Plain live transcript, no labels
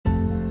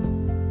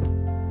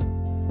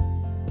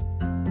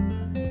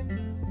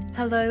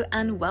Hello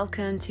and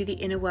welcome to the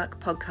Inner Work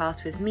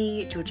podcast with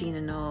me,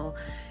 Georgina Knoll.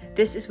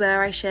 This is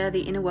where I share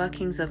the inner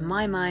workings of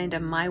my mind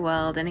and my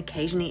world and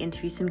occasionally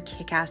interview some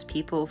kick-ass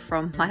people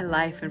from my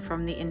life and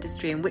from the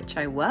industry in which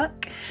I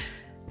work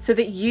so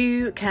that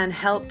you can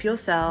help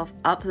yourself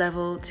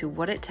up-level to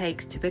what it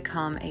takes to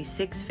become a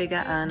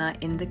six-figure earner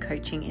in the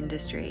coaching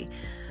industry.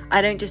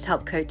 I don't just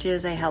help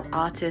coaches, I help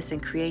artists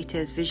and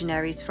creators,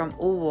 visionaries from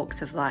all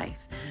walks of life.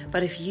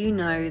 But if you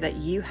know that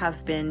you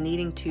have been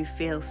needing to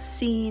feel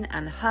seen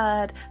and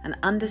heard and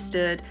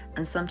understood,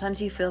 and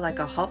sometimes you feel like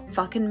a hot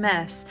fucking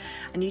mess,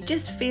 and you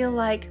just feel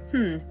like,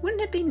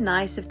 wouldn't it be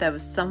nice if there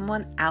was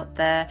someone out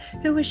there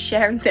who was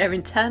sharing their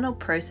internal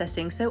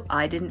processing so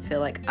I didn't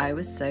feel like I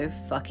was so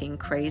fucking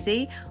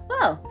crazy?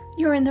 Well,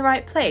 you're in the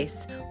right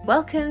place.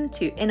 Welcome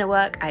to Inner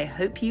Work. I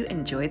hope you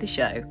enjoy the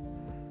show.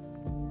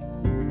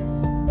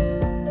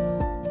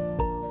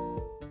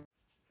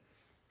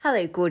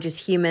 Hello,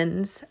 gorgeous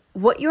humans.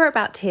 What you're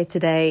about to hear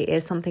today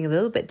is something a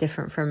little bit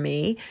different from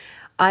me.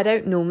 I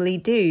don't normally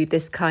do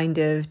this kind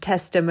of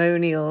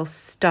testimonial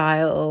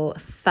style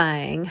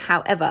thing.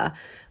 However,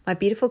 my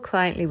beautiful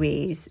client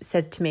Louise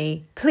said to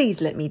me,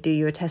 please let me do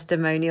you a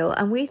testimonial.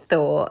 And we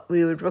thought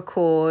we would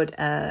record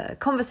a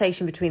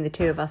conversation between the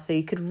two of us so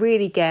you could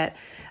really get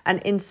an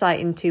insight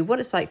into what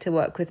it's like to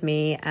work with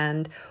me.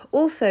 And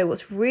also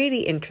what's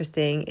really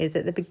interesting is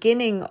at the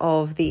beginning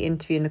of the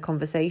interview and the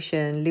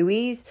conversation,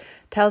 Louise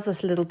tells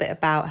us a little bit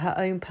about her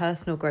own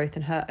personal growth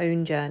and her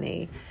own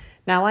journey.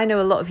 Now, I know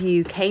a lot of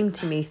you came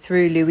to me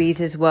through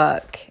Louise's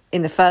work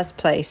in the first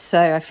place,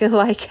 so I feel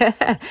like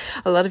a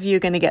lot of you are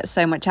going to get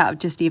so much out of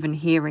just even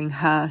hearing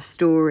her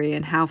story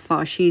and how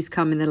far she's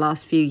come in the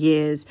last few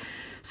years,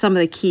 some of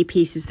the key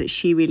pieces that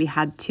she really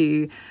had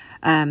to,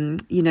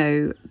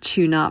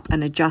 tune up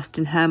and adjust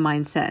in her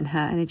mindset and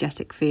her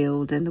energetic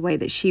field and the way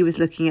that she was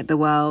looking at the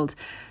world.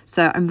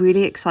 So I'm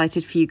really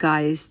excited for you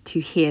guys to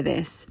hear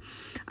this.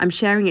 I'm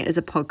sharing it as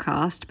a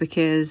podcast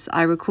because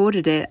I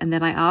recorded it and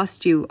then I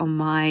asked you on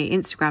my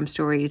Instagram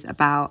stories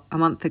about a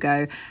month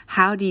ago,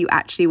 how do you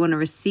actually want to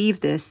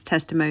receive this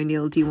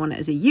testimonial? Do you want it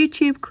as a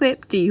YouTube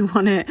clip? Do you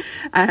want it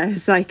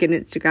as like an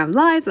Instagram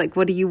live? Like,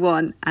 what do you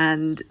want?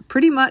 And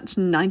pretty much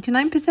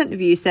 99%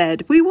 of you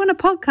said, we want a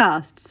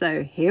podcast.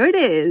 So here it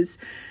is.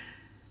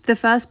 The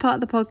first part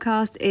of the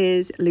podcast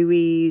is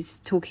Louise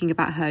talking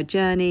about her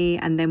journey,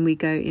 and then we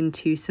go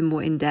into some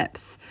more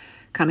in-depth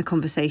kind of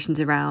conversations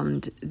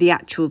around the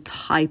actual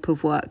type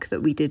of work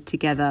that we did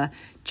together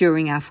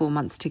during our 4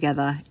 months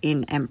together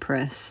in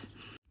Empress.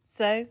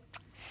 So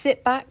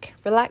sit back,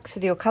 relax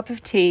with your cup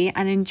of tea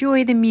and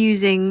enjoy the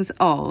musings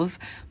of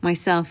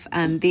myself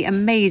and the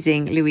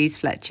amazing Louise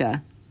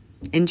Fletcher.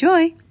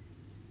 Enjoy!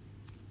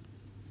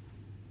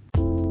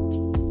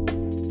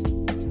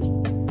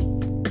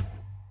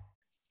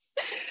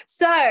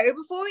 So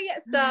before we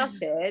get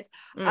started,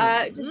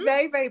 just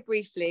very, very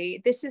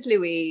briefly, this is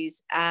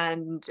Louise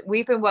and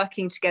we've been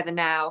working together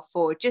now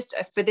for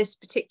this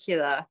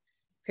particular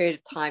period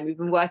of time. We've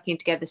been working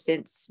together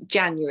since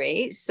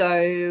January,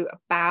 so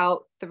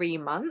about 3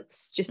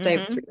 months, just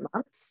over 3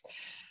 months.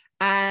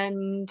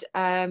 And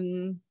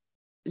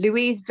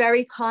Louise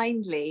very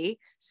kindly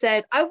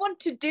said, I want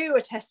to do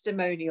a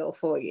testimonial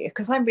for you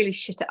because I'm really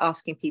shit at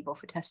asking people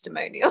for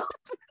testimonials.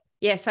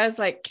 Yes, I was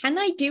like, can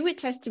I do a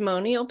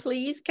testimonial,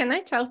 please? Can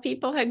I tell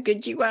people how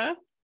good you are?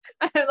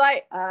 I'm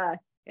like,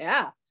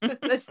 yeah,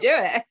 let's do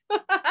it.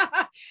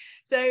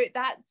 So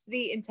that's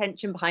the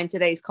intention behind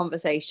today's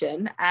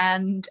conversation.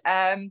 And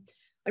I'm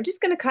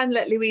just going to kind of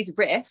let Louise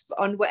riff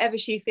on whatever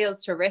she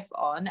feels to riff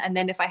on. And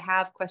then if I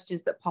have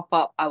questions that pop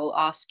up, I will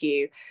ask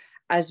you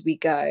as we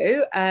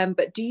go.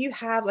 But do you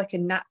have like a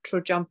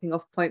natural jumping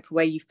off point for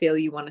where you feel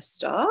you want to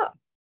start?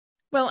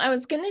 Well, I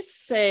was going to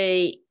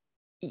say,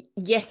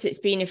 yes, it's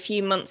been a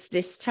few months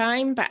this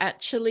time, but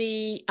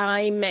actually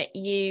I met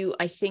you,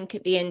 I think,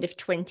 at the end of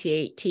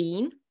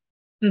 2018.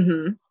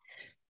 Mm-hmm.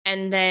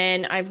 And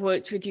then I've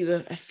worked with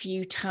you a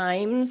few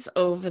times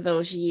over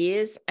those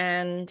years.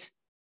 And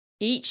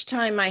each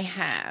time I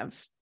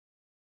have,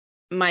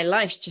 my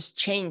life's just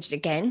changed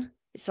again.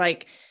 It's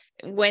like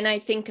when I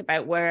think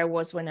about where I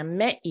was when I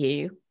met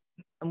you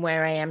and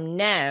where I am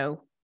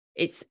now,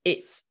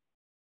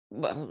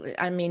 well,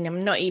 I mean,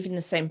 I'm not even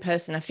the same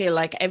person. I feel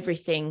like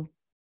everything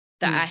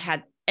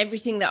that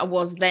everything that I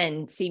was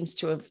then seems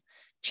to have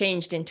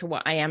changed into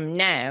what I am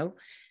now,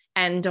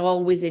 and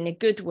always in a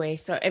good way.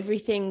 So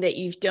everything that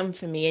you've done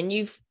for me, and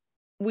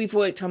we've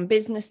worked on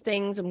business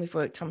things and we've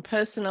worked on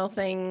personal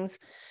things.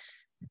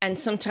 And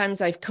sometimes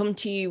I've come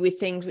to you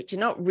with things which are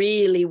not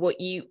really what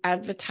you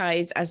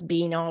advertise as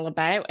being all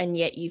about. And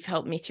yet you've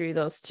helped me through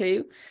those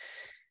too.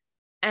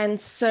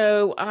 And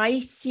so I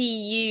see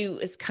you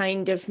as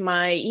kind of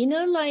my,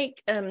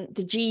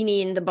 the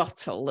genie in the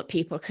bottle that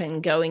people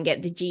can go and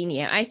get the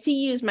genie out. I see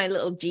you as my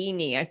little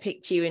genie. I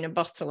picked you in a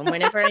bottle. And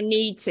whenever I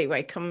need to,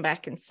 I come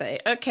back and say,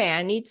 okay,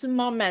 I need some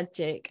more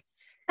magic.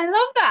 I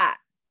love that.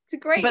 It's a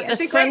great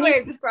way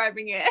of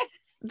describing it.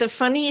 the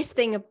funniest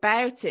thing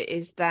about it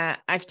is that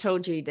I've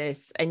told you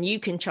this, and you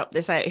can chop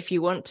this out if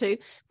you want to,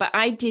 but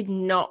I did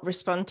not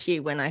respond to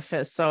you when I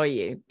first saw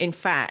you. In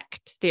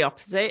fact, the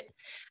opposite.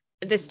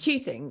 There's two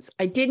things.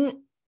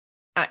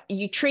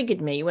 You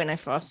triggered me when I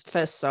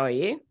first saw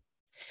you.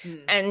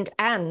 And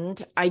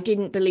I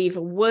didn't believe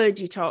a word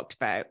you talked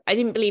about. I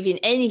didn't believe in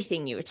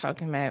anything you were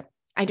talking about.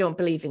 I don't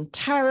believe in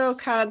tarot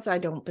cards. I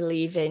don't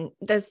believe in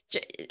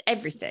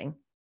everything.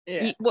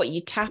 Yeah.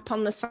 You tap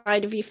on the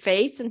side of your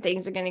face and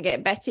things are going to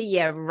get better?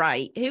 Yeah,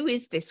 right. Who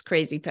is this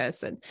crazy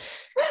person?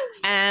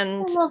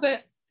 And I love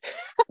it.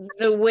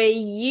 The way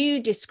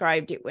you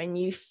described it when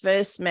you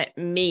first met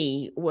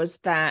me was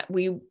that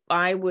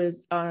I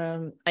was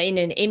in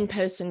an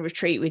in-person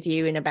retreat with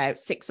you and about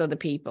 6 other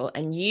people,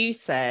 and you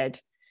said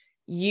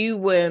you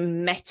were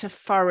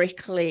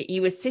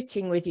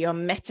sitting with your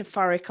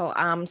metaphorical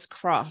arms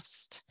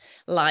crossed,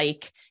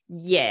 like,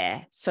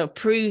 yeah, so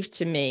prove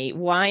to me,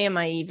 why am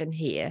I even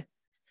here?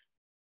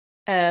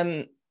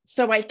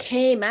 So I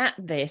came at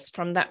this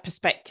from that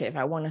perspective.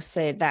 I want to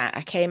say that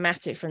I came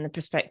at it from the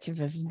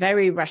perspective of a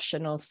very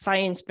rational,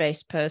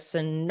 science-based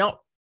person, not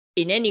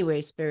in any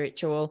way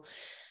spiritual.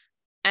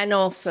 And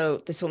also,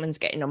 this woman's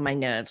getting on my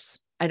nerves.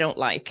 I don't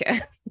like her.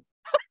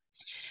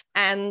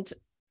 And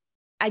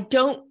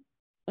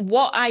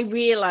what I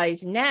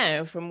realize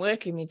now from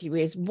working with you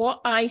is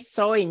what I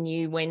saw in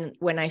you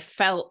when I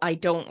felt I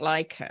don't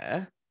like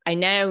her. I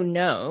now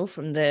know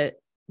from the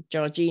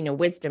Georgina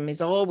wisdom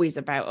is always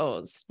about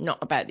us, not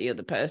about the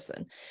other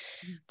person.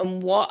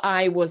 And what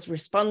I was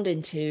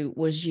responding to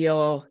was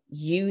your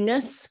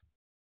you-ness.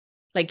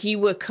 Like you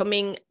were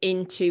coming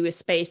into a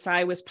space.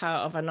 I was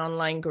part of an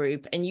online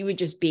group and you were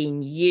just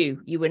being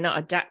you. You were not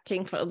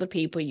adapting for other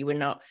people. You were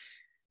not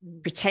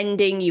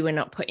pretending. You were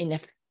not putting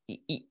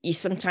you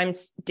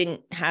sometimes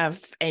didn't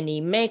have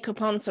any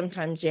makeup on.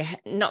 Sometimes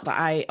not that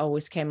I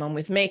always came on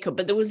with makeup,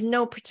 but there was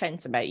no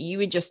pretense about you. You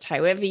were just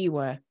however you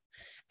were.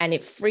 And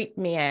it freaked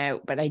me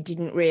out, but I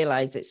didn't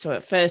realize it. So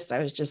at first I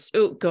was just,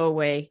 oh, go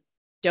away.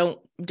 Don't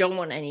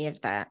want any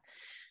of that.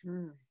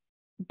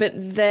 But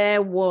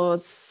there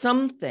was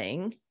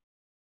something.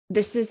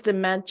 This is the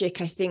magic,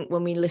 I think,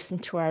 when we listen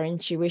to our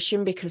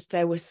intuition, because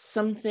there was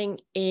something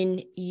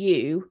in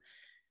you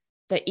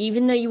that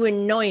even though you were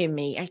annoying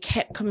me, I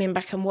kept coming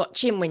back and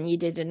watching when you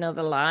did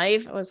another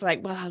live. I was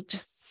like, well, I'll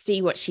just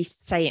see what she's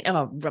saying.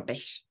 Oh,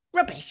 rubbish.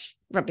 What's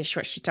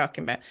she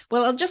talking about?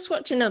 Well, I'll just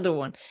watch another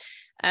one.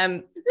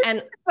 And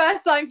the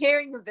first time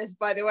hearing of this,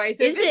 by the way.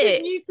 So is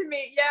it new to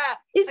me? Yeah.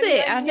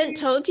 I haven't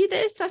told you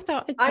this. I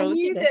thought I told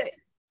you this.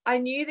 I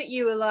knew that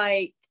you were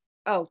like,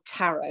 oh,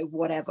 tarot,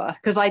 whatever,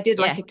 because I did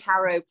like a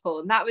tarot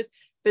pull, and that was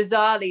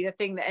bizarrely the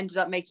thing that ended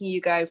up making you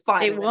go,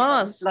 fine, it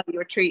was bloody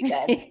retreat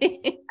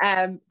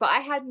then. But I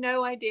had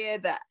no idea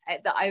that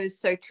I was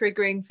so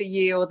triggering for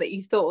you, or that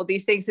you thought all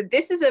these things. So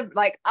this is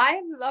I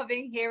am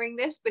loving hearing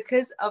this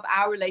because of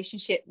our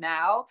relationship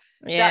now.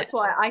 That's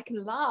why I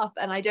can laugh,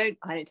 and I don't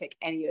take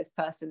any of this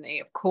personally,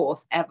 of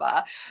course,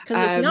 ever,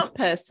 because it's not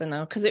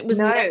personal, because it was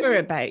never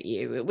about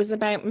you. It was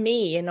about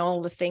me and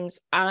all the things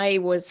I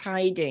was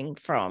hiding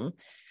from.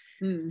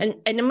 And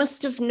I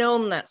must have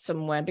known that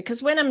somewhere,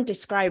 because when I'm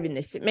describing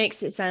this, it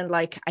makes it sound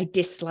like I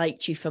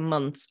disliked you for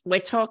months. We're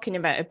talking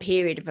about a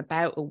period of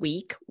about a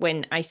week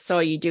when I saw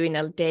you doing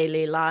a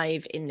daily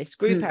live in this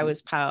group I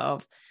was part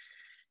of,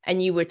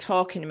 and you were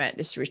talking about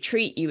this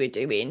retreat you were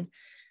doing.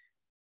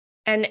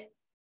 And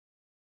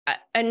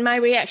my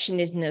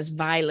reaction isn't as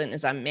violent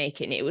as I'm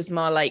making. It was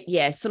more like,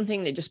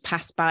 something that just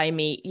passed by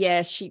me.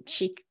 Yeah, she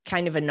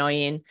kind of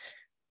annoying.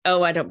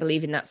 Oh, I don't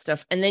believe in that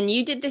stuff. And then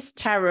you did this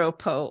tarot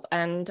pull,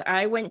 and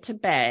I went to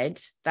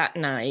bed that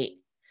night,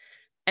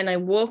 and I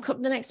woke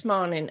up the next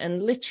morning and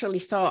literally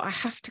thought, I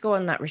have to go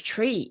on that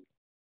retreat.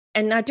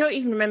 And I don't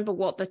even remember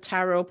what the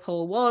tarot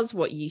pull was,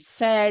 what you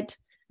said.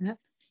 Yeah.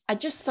 I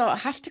just thought, I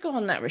have to go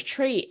on that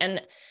retreat.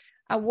 And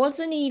I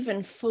wasn't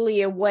even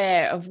fully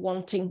aware of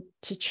wanting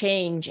to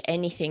change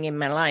anything in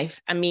my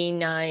life. I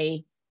mean,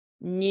 I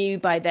knew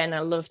by then I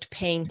loved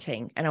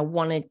painting, and I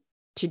wanted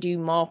to do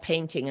more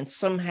painting and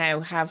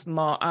somehow have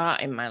more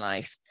art in my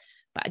life.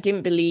 But I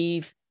didn't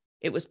believe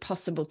it was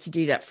possible to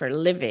do that for a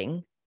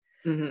living.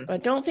 But I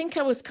don't think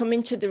I was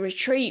coming to the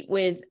retreat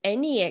with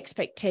any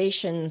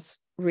expectations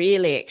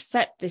really,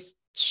 except this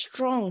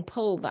strong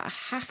pull that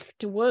I have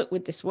to work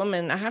with this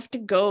woman. I have to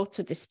go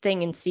to this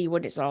thing and see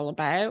what it's all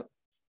about.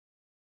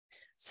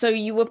 So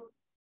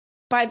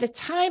by the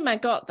time I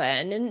got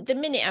there, and the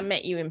minute I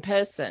met you in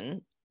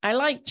person, I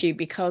liked you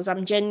because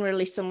I'm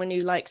generally someone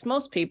who likes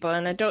most people,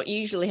 and I don't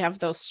usually have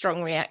those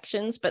strong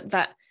reactions, but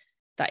that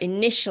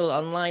initial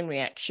online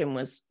reaction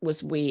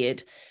was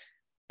weird.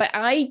 But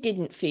I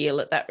didn't feel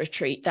at that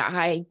retreat that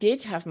I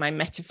did have my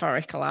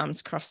metaphorical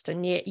arms crossed,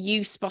 and yet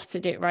you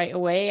spotted it right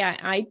away.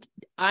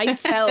 I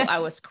felt I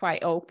was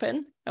quite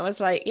open. I was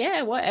like,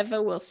 yeah,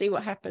 whatever, we'll see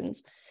what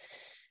happens.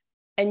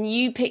 And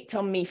you picked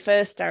on me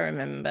first, I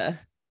remember,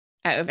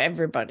 out of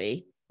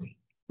everybody.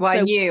 Well, so,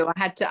 I knew I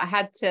had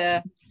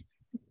to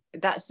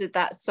that's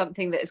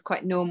something that is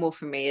quite normal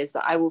for me, is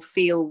that I will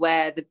feel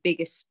where the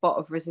biggest spot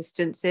of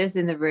resistance is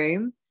in the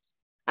room.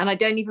 And I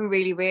don't even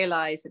really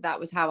realize that that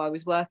was how I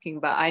was working,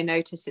 but I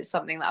noticed it's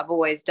something that I've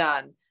always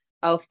done.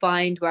 I'll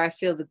find where I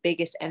feel the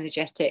biggest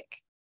energetic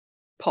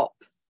pop.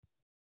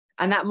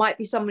 And that might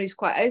be someone who's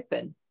quite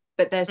open,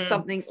 but there's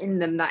something in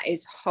them that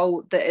is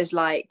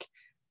like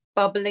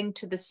bubbling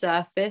to the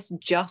surface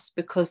just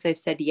because they've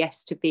said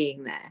yes to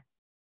being there.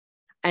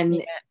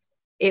 And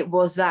it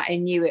was that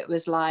in you. It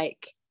was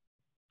like,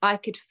 I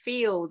could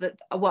feel that,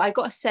 well, I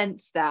got a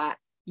sense that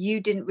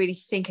you didn't really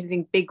think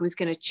anything big was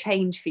going to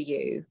change for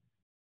you.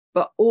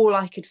 But all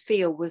I could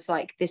feel was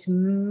like this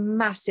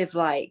massive,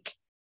 like,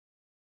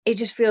 it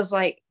just feels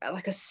like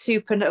a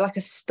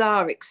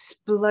star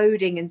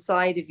exploding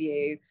inside of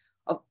you,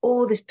 of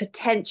all this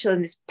potential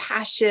and this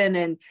passion.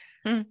 And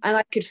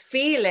I could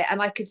feel it,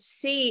 and I could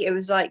see it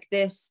was like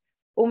this,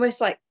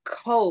 almost like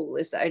coal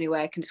is the only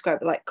way I can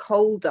describe it. Like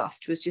coal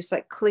dust was just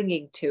like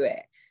clinging to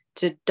it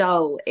to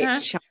dull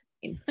its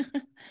shine.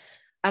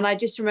 And I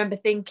just remember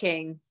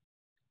thinking,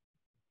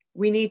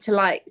 we need to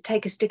like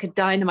take a stick of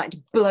dynamite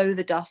to blow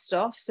the dust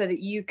off so that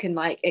you can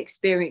like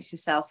experience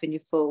yourself in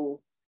your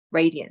full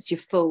radiance,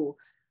 your full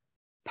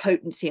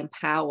potency and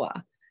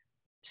power.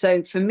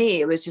 So for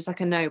me, it was just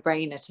like a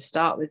no-brainer to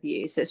start with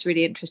you. So it's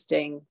really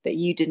interesting that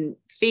you didn't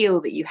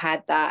feel that you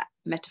had that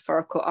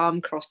metaphorical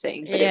arm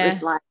crossing, but it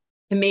was like,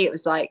 to me, it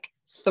was like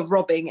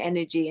throbbing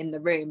energy in the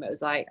room. It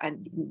was like,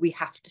 and we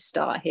have to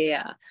start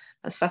here.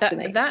 That's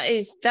fascinating. That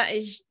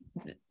is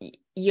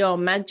your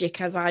magic.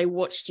 As I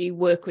watched you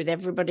work with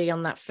everybody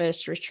on that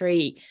first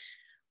retreat,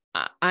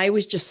 I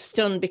was just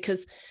stunned,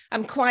 because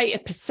I'm quite a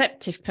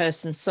perceptive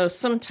person. So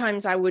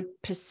sometimes I would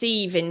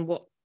perceive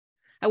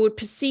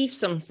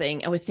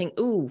something. I would think,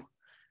 ooh,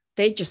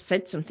 they just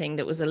said something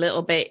that was a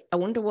little bit, I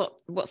wonder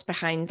what's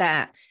behind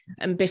that.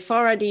 And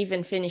before I'd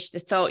even finished the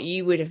thought,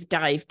 you would have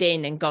dived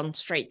in and gone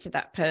straight to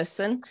that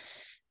person.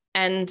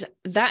 And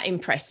that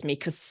impressed me,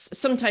 because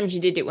sometimes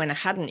you did it when I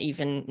hadn't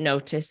even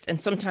noticed.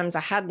 And sometimes I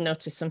had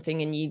noticed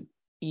something and you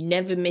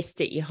never missed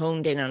it. You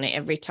honed in on it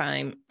every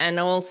time. And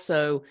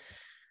also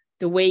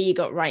the way you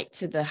got right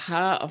to the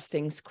heart of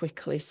things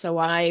quickly. So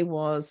I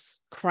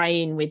was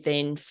crying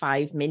within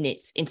 5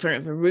 minutes in front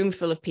of a room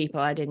full of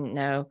people I didn't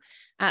know.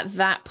 At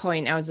that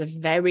point, I was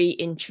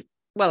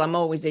I'm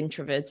always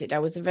introverted. I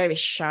was a very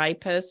shy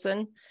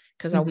person,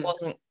 because I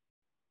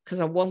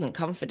wasn't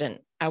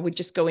confident. I would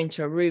just go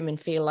into a room and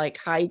feel like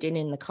hiding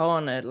in the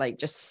corner, like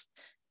just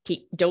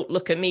don't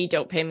look at me,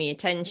 don't pay me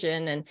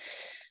attention. And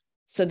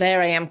so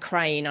there I am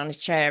crying on a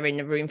chair in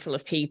a room full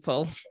of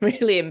people,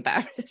 really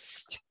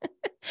embarrassed.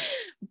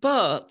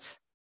 But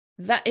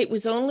that it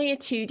was only a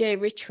 2-day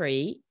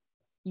retreat.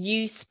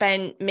 You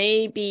spent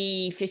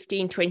maybe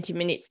 15, 20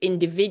 minutes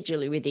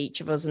individually with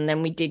each of us, and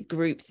then we did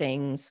group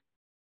things.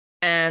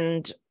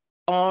 And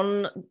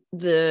on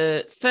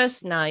the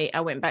first night,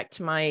 I went back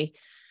to my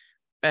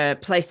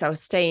place I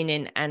was staying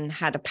in and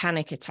had a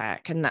panic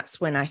attack. And that's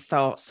when I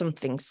thought,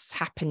 something's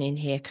happening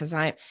here, because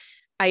I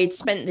had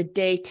spent the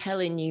day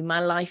telling you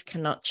my life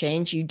cannot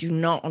change. You do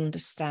not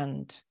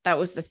understand. That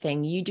was the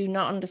thing. You do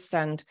not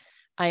understand.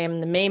 I am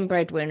the main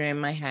breadwinner in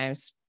my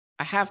house.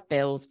 I have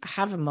bills. I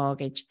have a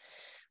mortgage.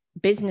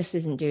 Business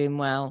isn't doing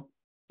well.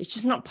 It's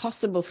just not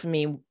possible for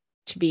me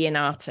to be an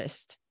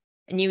artist.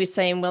 And you were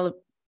saying, well,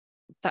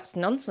 that's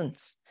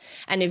nonsense.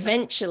 And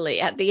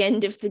eventually, at the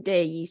end of the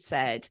day, you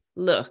said,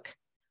 look,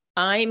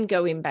 I'm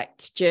going back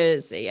to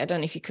Jersey. I don't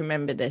know if you can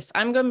remember this.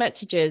 I'm going back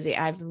to Jersey.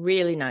 I have a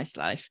really nice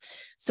life.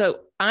 So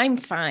I'm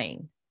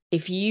fine.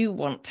 If you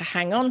want to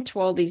hang on to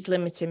all these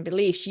limiting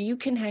beliefs, you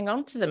can hang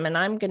on to them, and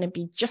I'm going to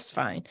be just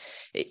fine.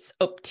 It's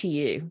up to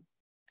you.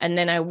 And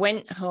then I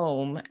went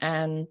home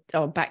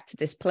back to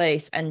this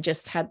place and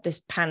just had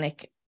this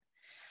panic.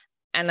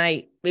 And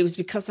it was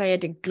because I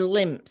had a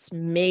glimpse.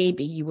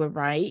 Maybe you were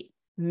right.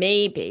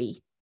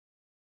 Maybe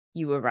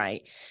you were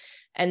right.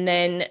 And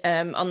then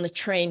on the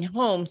train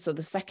home, so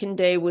the second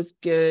day was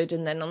good.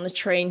 And then on the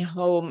train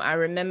home, I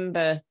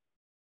remember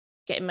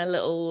getting my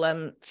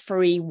little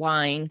free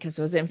wine, because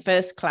I was in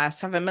first class,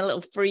 having my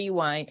little free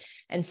wine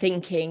and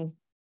thinking,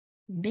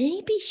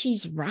 maybe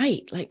she's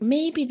right. Like,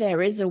 maybe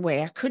there is a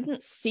way. I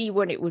couldn't see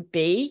what it would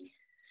be.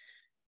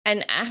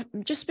 And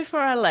just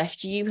before I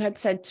left, you had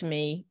said to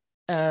me,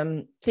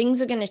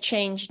 things are going to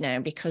change now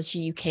because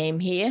you came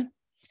here.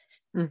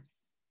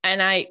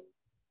 And I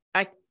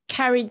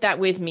carried that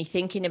with me,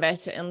 thinking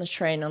about it on the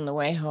train on the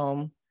way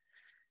home.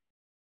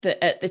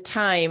 That at the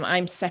time,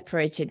 I'm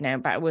separated now,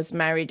 but I was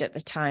married at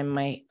the time.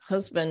 My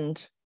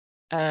husband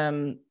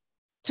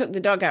took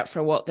the dog out for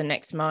a walk the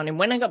next morning.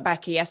 When I got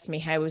back, he asked me,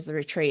 how was the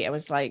retreat? I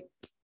was like,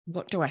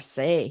 what do I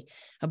say?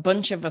 A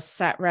bunch of us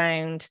sat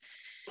round.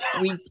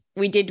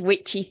 We did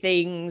witchy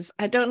things.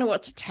 I don't know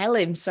what to tell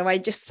him. So I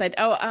just said,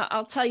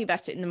 I'll tell you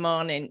about it in the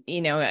morning.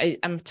 You know,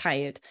 I'm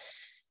tired.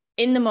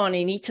 In the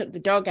morning, he took the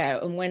dog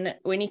out. And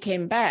when he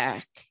came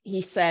back,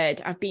 he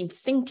said, I've been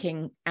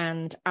thinking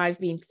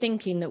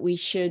that we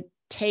should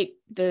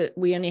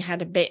we only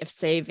had a bit of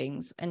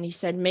savings, and he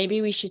said,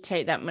 maybe we should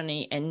take that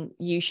money and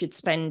you should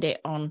spend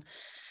it on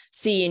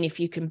seeing if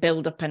you can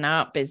build up an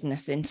art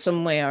business in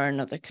some way or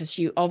another, because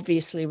you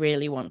obviously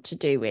really want to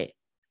do it.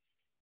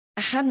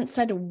 I hadn't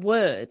said a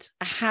word,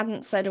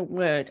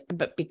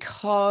 but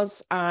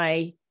because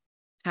I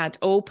had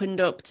opened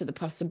up to the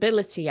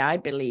possibility, I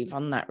believe,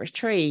 on that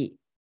retreat,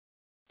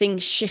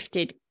 things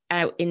shifted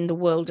out in the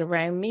world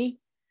around me.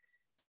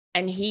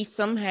 And he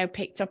somehow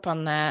picked up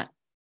on that.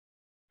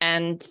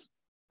 And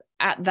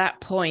at that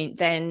point,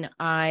 then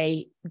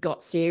I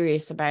got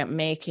serious about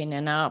making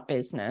an art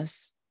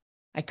business.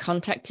 I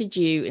contacted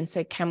you and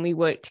said, can we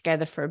work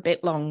together for a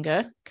bit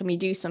longer? Can we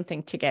do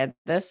something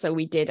together? So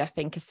we did, I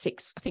think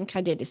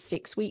I did a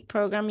 6-week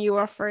program you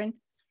were offering.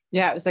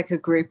 Yeah, it was like a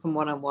group and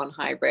one-on-one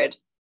hybrid.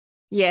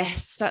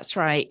 Yes, that's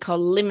right.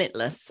 Called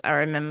Limitless, I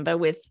remember,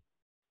 with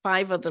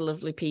 5 other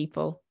lovely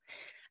people.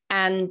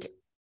 And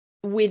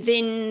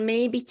within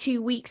maybe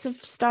 2 weeks of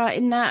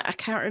starting that, I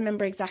can't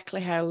remember exactly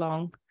how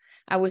long,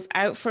 I was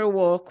out for a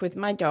walk with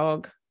my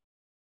dog.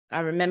 I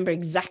remember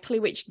exactly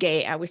which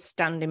gate I was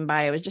standing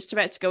by. I was just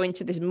about to go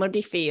into this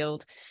muddy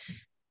field,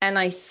 and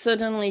I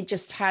suddenly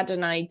just had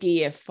an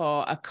idea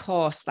for a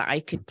course that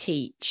I could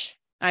teach.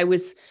 I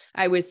was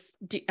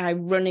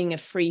running a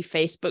free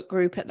Facebook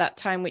group at that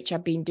time, which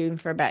I've been doing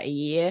for about a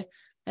year,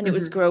 and it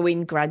was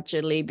growing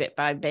gradually, bit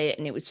by bit,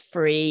 and it was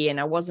free, and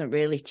I wasn't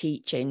really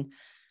teaching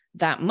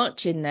that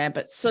much in there.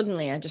 But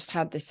suddenly I just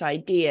had this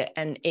idea,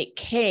 and it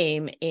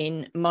came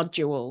in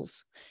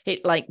modules.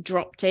 It like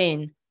dropped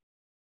in.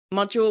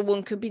 Module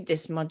 1 could be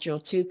this,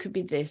 module 2 could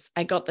be this.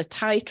 I got the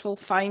title,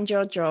 Find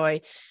Your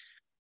Joy.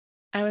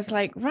 I was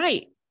like,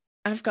 right,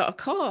 I've got a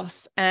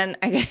course. And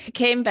I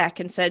came back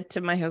and said to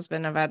my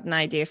husband, I've had an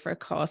idea for a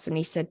course. And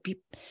he said,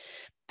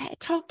 better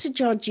talk to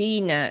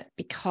Georgina,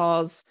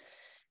 because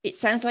it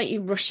sounds like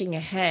you're rushing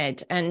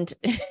ahead. And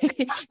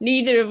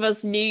neither of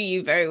us knew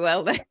you very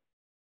well then.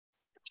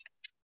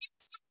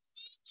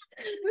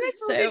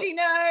 Little did he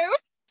know.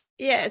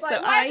 Yeah, so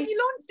why haven't you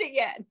launched it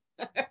yet?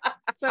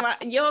 So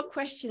your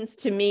questions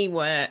to me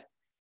were,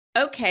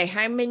 okay,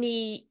 how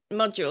many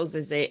modules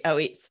is it? Oh,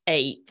 it's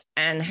 8.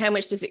 And how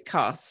much does it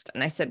cost?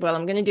 And I said, well,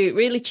 I'm going to do it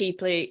really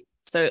cheaply.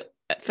 So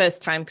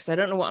first time, because I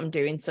don't know what I'm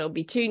doing. So it'll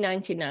be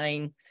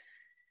 $2.99.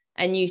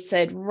 And you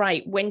said,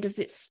 right, when does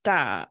it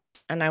start?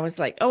 And I was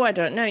like, oh, I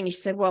don't know. And you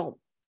said, well,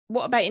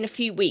 what about in a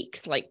few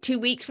weeks, like 2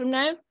 weeks from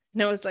now?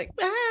 And I was like,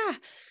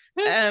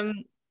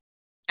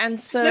 and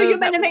so no, you're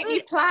meant to make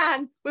me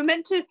plan. We're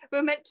meant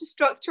to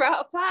structure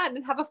out a plan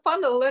and have a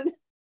funnel. And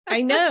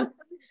I know.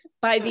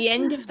 By the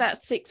end of that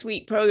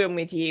 6-week program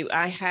with you,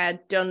 I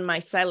had done my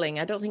selling.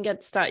 I don't think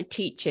I'd started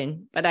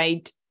teaching, but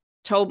I'd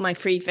told my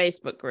free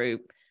Facebook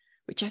group,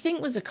 which I think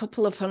was a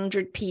couple of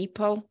 100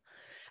 people.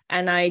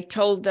 And I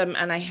told them,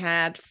 and I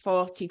had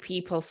 40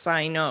 people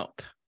sign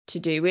up to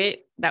do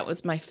it. That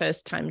was my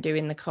first time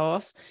doing the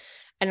course.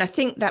 And I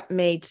think that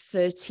made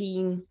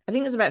it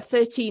was about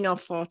 13 or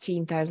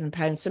 14,000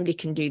 pounds. Somebody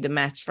can do the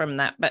maths from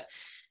that, but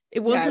it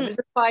wasn't. It was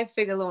a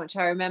 5-figure launch.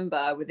 I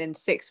remember within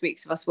 6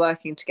 weeks of us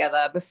working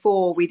together,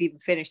 before we'd even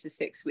finished the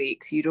 6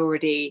 weeks,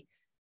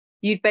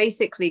 you'd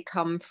basically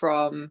coming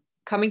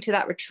to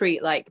that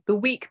retreat like the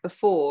week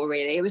before,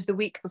 really. It was the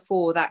week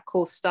before that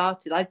course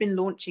started. I'd been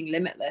launching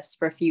Limitless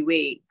for a few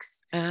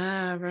weeks.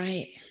 Ah,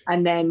 right.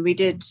 And then we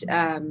did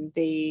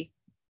the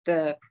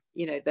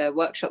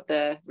workshop,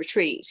 the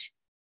retreat.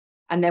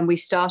 And then we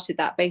started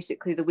that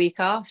basically the week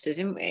after,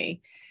 didn't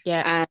we?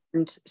 Yeah.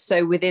 And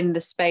so within the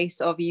space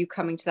of you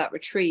coming to that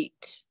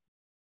retreat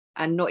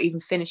and not even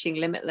finishing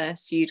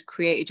Limitless, you'd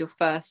created your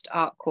first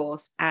art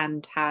course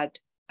and had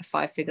a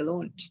 5-figure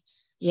launch.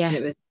 Yeah. And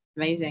it was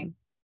amazing.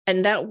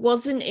 And that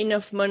wasn't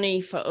enough money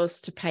for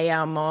us to pay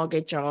our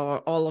mortgage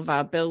or all of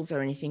our bills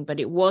or anything, but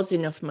it was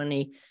enough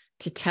money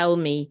to tell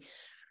me,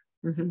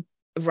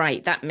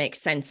 right, that makes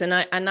sense. And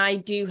I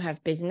do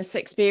have business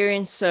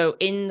experience. So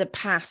in the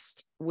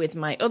past, with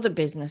my other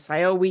business,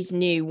 I always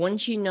knew,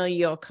 once you know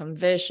your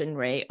conversion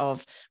rate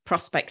of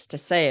prospects to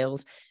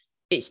sales,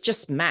 it's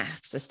just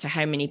maths as to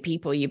how many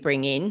people you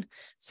bring in.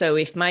 So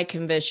if my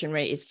conversion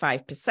rate is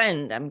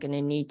 5%, I'm going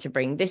to need to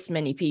bring this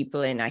many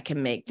people in. I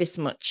can make this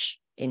much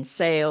in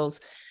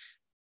sales.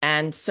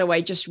 And so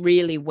I just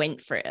really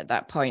went for it at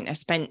that point. I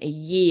spent a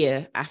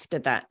year after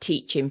that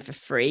teaching for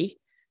free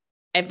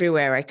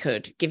everywhere I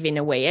could, giving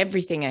away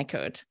everything I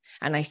could.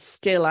 And I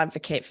still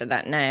advocate for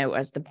that now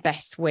as the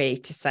best way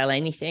to sell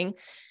anything.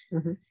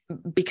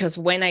 Because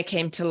when I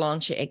came to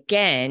launch it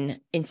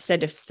again,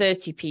 instead of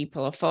 30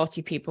 people or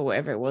 40 people,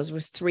 whatever it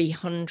was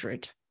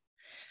 300.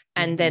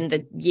 And then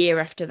the year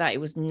after that,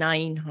 it was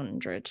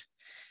 900.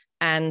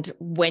 And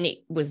when it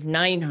was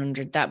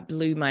 900, that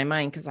blew my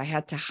mind, because I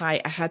had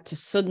to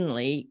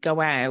suddenly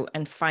go out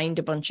and find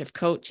a bunch of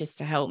coaches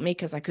to help me,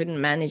 because I couldn't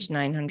manage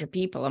 900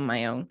 people on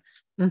my own.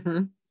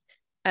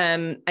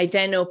 I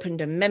then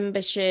opened a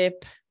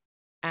membership,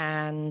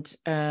 and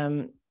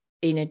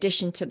in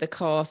addition to the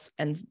course,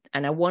 and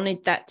I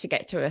wanted that to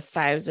get to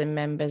 1,000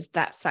 members.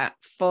 That's at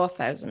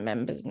 4,000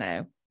 members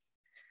now.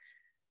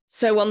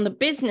 So on the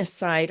business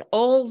side,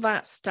 all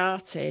that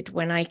started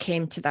when I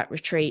came to that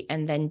retreat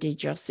and then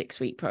did your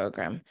 6-week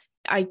program.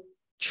 I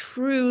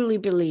truly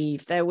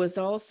believe there was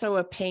also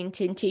a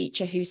painting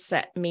teacher who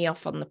set me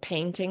off on the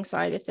painting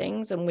side of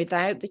things. And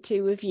without the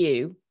two of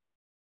you,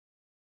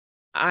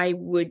 I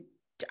wouldn't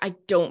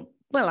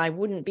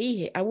be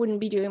here. I wouldn't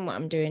be doing what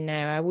I'm doing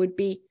now. I would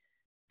be.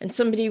 And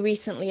somebody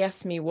recently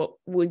asked me, what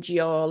would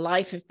your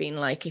life have been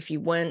like if you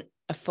weren't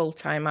a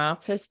full-time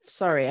artist?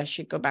 Sorry, I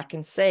should go back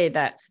and say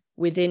that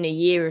within a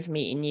year of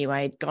meeting you,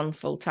 I had gone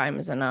full-time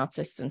as an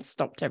artist and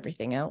stopped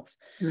everything else.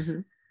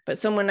 Mm-hmm. But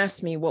someone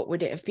asked me, what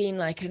would it have been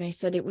like? And I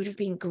said, it would have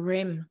been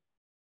grim,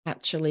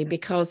 actually,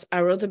 because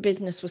our other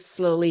business was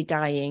slowly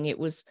dying. It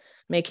was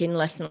making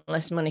less and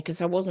less money because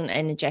I wasn't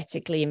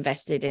energetically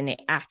invested in it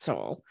at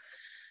all.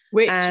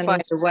 Which, by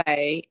the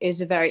way,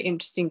 is a very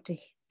interesting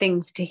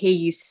thing to hear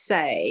you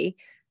say,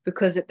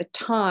 because at the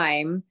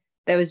time,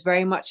 there was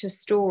very much a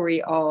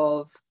story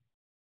of,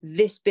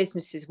 this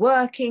business is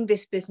working,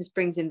 this business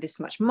brings in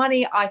this much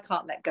money, I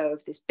can't let go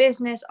of this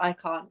business, I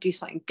can't do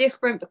something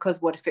different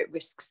because what if it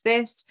risks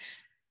this?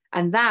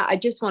 And that, I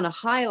just want to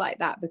highlight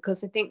that,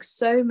 because I think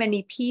so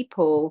many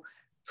people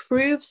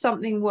prove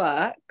something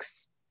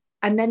works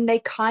and then they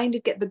kind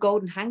of get the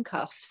golden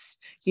handcuffs,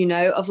 you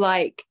know, of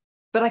like,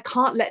 but I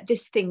can't let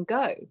this thing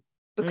go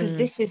because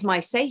this is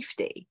my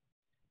safety.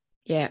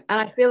 Yeah. And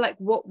I feel like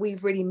what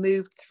we've really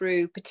moved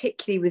through,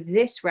 particularly with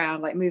this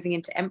round, like moving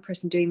into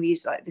Empress and doing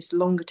these, like this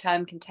longer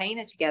term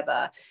container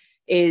together,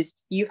 is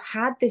you've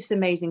had this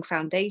amazing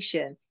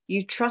foundation.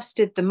 You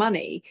trusted the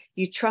money,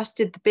 you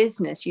trusted the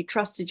business, you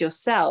trusted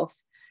yourself.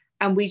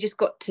 And we just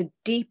got to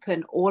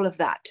deepen all of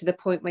that to the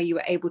point where you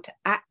were able to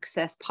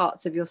access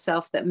parts of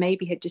yourself that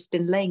maybe had just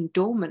been laying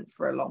dormant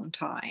for a long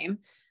time,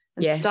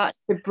 and start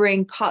to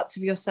bring parts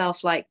of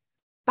yourself like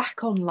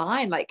back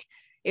online. Like,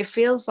 it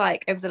feels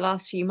like over the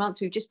last few months,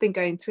 we've just been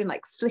going through and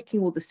like flicking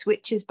all the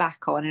switches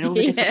back on in all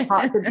the different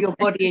parts of your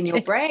body and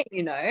your brain,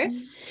 you know?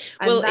 And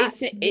well,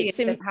 it's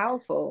so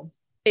powerful.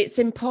 It's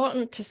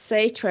important to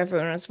say to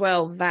everyone as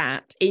well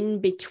that in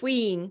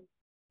between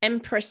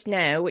Empress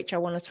now, which I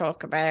want to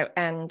talk about,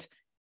 and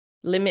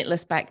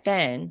Limitless back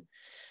then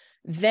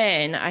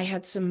I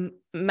had some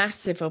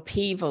massive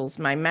upheavals.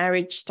 My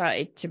marriage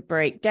started to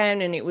break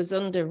down, and it was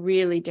under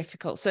really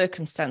difficult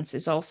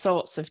circumstances, all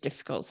sorts of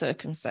difficult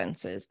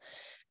circumstances.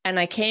 And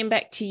I came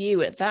back to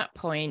you at that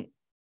point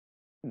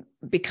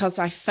because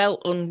I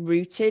felt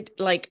unrooted.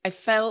 Like I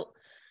felt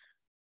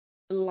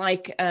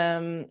like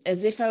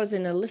as if I was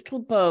in a little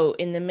boat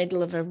in the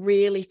middle of a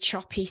really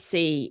choppy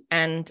sea,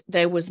 and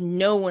there was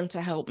no one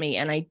to help me,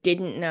 and I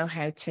didn't know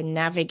how to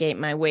navigate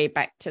my way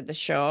back to the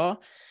shore.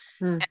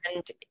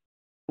 And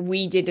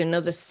we did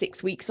another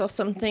 6 weeks or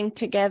something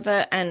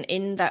together, and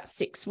in that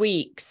 6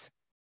 weeks,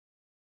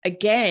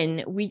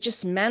 again, we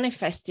just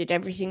manifested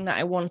everything that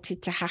I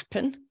wanted to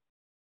happen.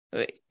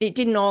 It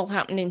didn't all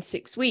happen in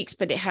 6 weeks,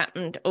 but it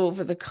happened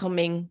over the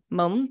coming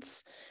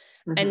months.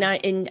 And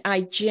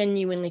I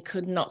genuinely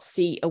could not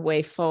see a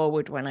way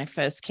forward when I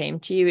first came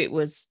to you. It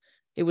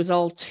was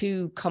all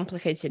too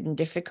complicated and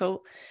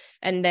difficult.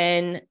 And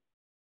then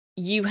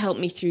you helped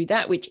me through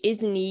that, which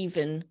isn't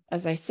even,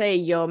 as I say,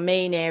 your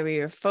main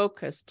area of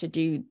focus, to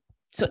do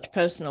such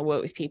personal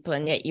work with people.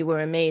 And yet you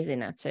were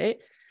amazing at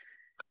it.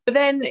 But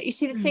then you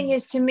see, the thing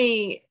is, to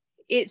me,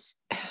 it's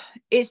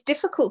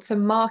difficult to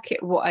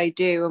market what I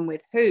do and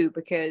with who,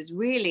 because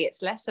really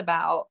it's less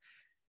about,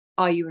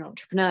 are you an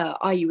entrepreneur?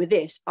 Are you with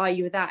this? Are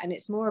you with that? And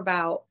it's more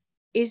about,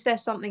 is there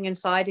something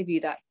inside of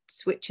you that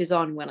switches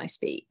on when I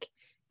speak?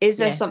 Is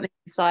there something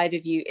inside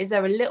of you? Is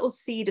there a little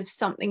seed of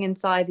something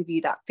inside of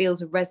you that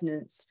feels a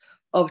resonance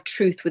of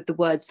truth with the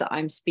words that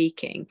I'm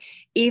speaking?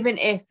 Even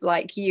if,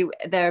 like you,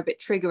 they're a bit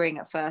triggering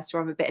at first,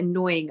 or I'm a bit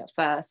annoying at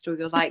first, or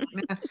you're like,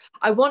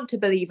 I want to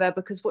believe her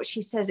because what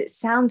she says, it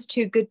sounds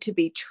too good to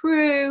be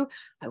true.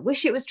 I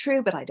wish it was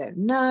true, but I don't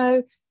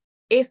know.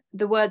 If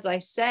the words I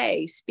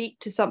say speak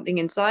to something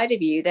inside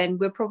of you, then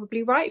we're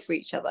probably right for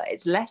each other.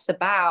 It's less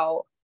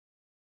about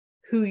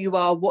who you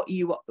are, what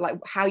you are, like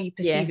how you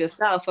perceive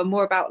yourself, and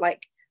more about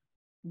like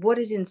what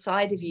is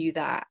inside of you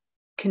that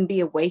can be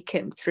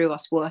awakened through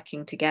us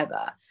working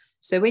together.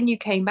 So when you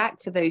came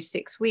back for those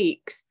 6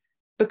 weeks,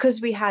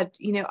 because we had,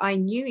 you know, I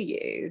knew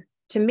you,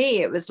 to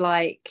me, it was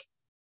like,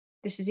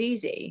 this is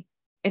easy.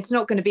 It's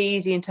not going to be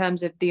easy in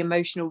terms of the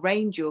emotional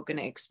range you're going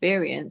to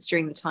experience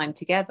during the time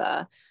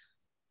together.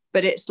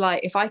 But it's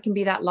like, if I can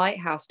be that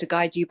lighthouse to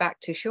guide you back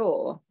to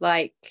shore,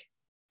 like,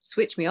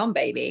 switch me on,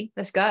 baby.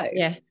 Let's go.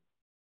 Yeah.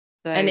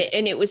 So.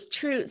 And it was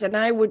true. And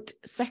I would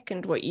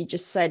second what you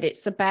just said.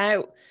 It's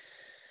about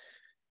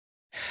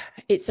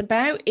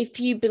if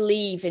you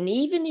believe, and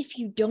even if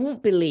you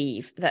don't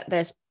believe that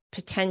there's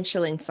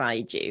potential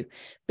inside you,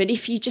 but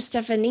if you just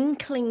have an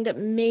inkling that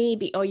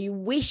maybe, or you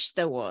wish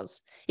there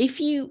was, if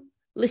you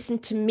listen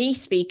to me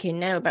speaking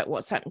now about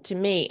what's happened to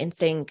me and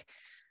think,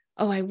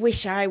 oh, I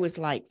wish I was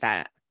like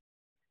that.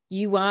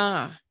 You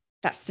are.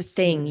 That's the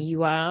thing.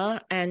 You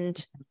are.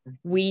 And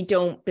we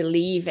don't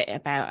believe it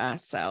about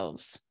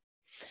ourselves.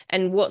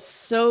 And what's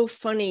so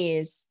funny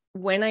is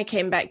when I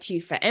came back to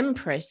you for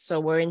Empress, so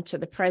we're into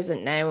the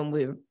present now, and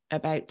we're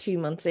about 2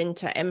 months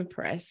into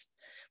Empress,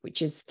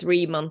 which is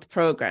 3-month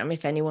program.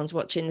 If anyone's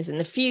watching this in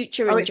the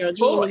future, and it's Georgina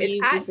 4. It's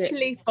uses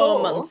actually it,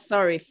 4 months.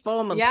 Sorry,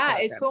 4-month. Yeah,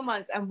 program. it's 4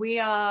 months, and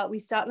we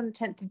start on the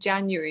 10th of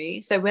January.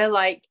 So we're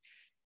like,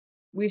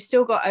 we've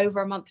still got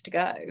over a month to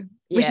go,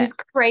 which is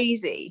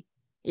crazy.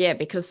 Yeah,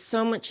 because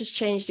so much has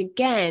changed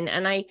again,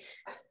 and I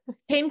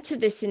came to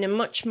this in a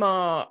much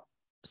more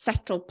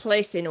settled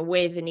place in a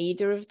way than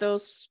either of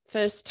those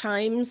first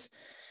times.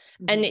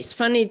 And it's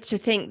funny to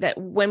think that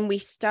when we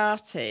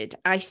started,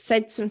 I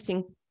said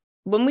something.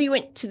 When we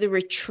went to the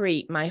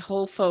retreat, my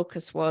whole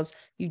focus was,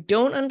 you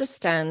don't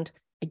understand.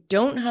 I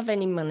don't have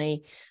any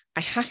money. I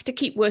have to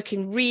keep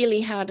working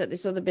really hard at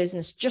this other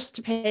business just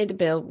to pay the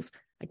bills.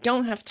 I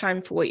don't have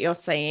time for what you're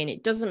saying.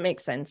 It doesn't make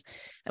sense.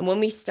 And when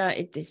we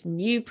started this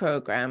new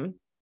program,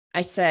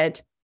 I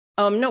said,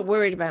 oh, I'm not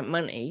worried about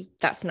money.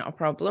 That's not a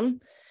problem.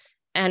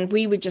 And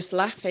we were just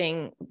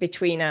laughing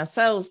between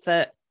ourselves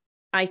that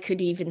I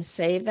could even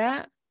say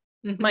that.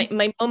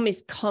 My mum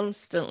is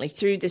constantly,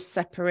 through this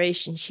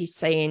separation, she's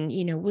saying,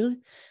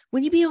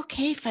 will you be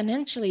okay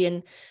financially?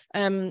 And,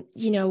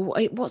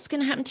 what's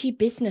going to happen to your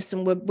business?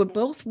 And we're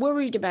both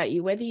worried about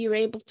you, whether you're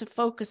able to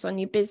focus on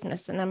your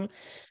business. And I'm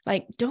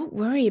like, don't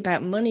worry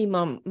about money,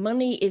 Mum.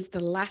 Money is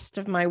the last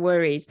of my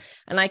worries.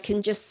 And I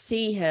can just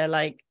see her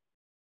like,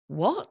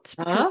 what?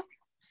 Because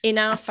in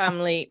our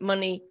family,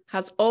 money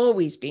has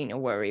always been a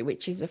worry,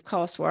 which is, of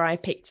course, where I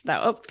picked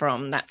that up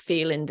from, that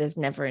feeling there's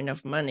never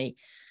enough money.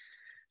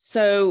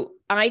 So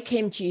I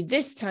came to you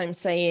this time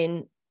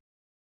saying,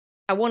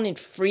 I wanted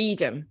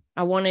freedom.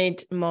 I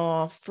wanted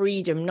more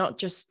freedom, not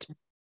just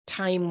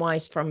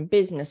time-wise from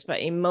business, but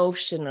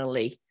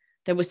emotionally.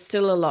 There was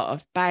still a lot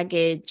of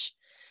baggage.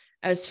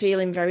 I was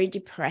feeling very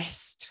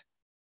depressed.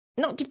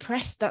 Not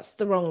depressed, that's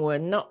the wrong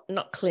word. Not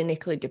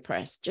clinically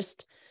depressed,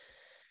 just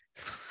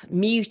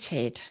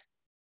muted.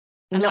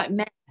 And like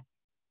meh.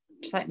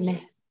 Just like meh.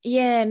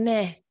 Yeah,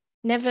 meh.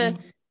 Never,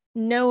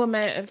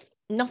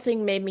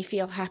 nothing made me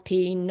feel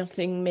happy.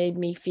 Nothing made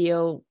me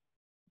feel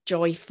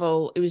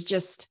joyful. It was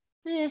just,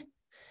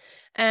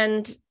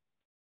 and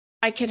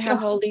I could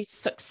have all these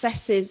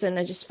successes and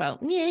I just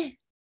felt,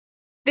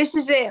 This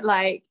is it.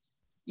 Like,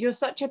 you're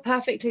such a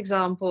perfect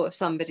example of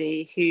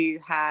somebody who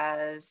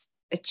has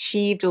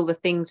achieved all the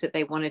things that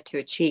they wanted to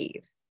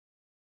achieve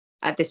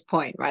at this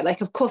point, right?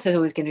 Like, of course, there's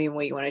always going to be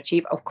more you want to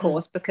achieve, of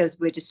course, because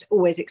we're just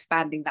always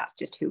expanding. That's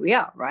just who we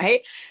are,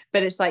 right?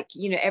 But it's like,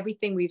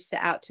 everything we've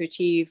set out to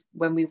achieve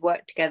when we've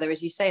worked together,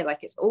 as you say,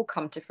 like, it's all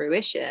come to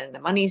fruition. The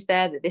money's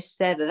there, the this is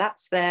there, the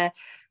that's there.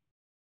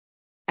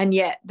 And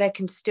yet there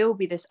can still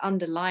be this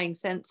underlying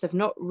sense of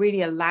not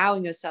really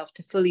allowing yourself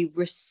to fully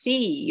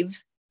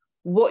receive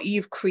what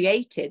you've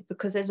created,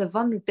 because there's a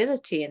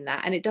vulnerability in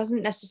that. And it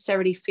doesn't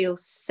necessarily feel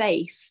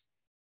safe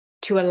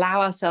to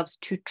allow ourselves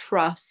to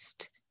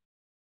trust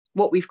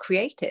what we've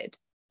created.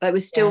 Like, we're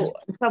still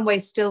in some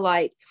ways still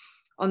like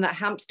on that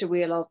hamster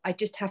wheel of, I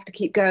just have to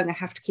keep going. I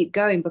have to keep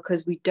going,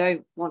 because we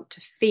don't want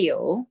to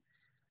feel.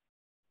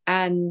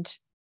 And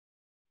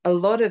a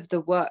lot of the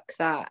work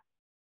that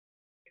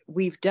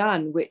we've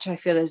done, which I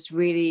feel has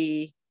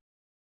really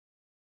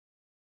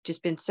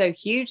just been so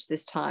huge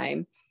this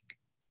time,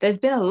 there's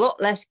been a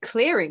lot less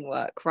clearing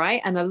work,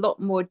 right? And a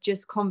lot more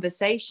just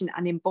conversation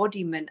and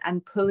embodiment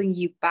and pulling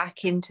you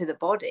back into the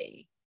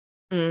body.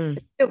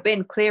 It's still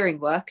been clearing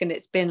work, and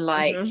it's been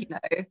like,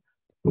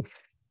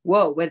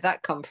 whoa, where did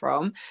that come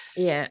from?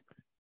 Yeah.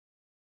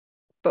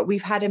 But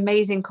we've had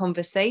amazing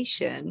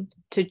conversation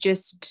to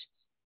just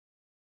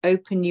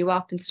open you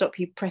up and stop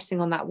you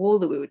pressing on that wall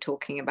that we were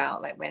talking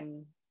about, like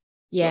when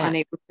you're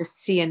unable to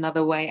see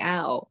another way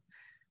out.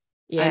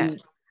 And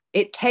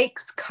it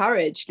takes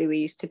courage,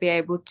 Louise, to be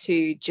able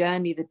to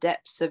journey the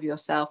depths of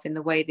yourself in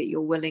the way that you're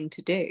willing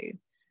to do.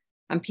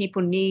 And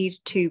people need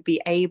to be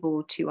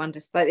able to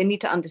understand. They need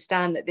to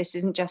understand that this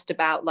isn't just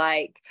about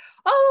like,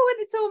 oh,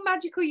 and it's all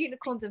magical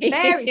unicorns and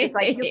fairies. It's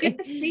like, you're going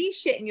to see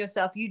shit in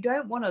yourself you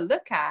don't want to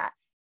look at.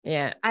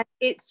 Yeah. And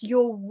it's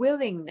your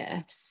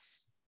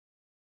willingness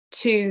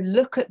to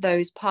look at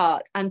those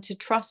parts and to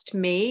trust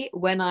me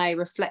when I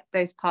reflect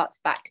those parts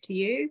back to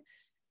you.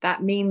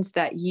 That means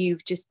that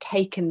you've just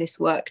taken this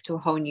work to a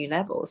whole new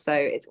level. So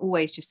it's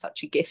always just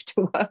such a gift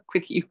to work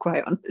with you,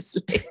 quite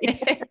honestly.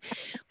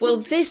 Well,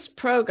 this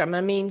program,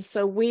 I mean,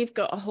 so we've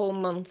got a whole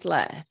month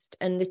left,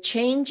 and the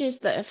changes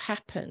that have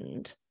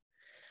happened,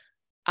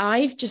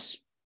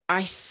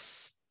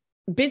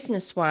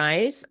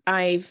 business-wise,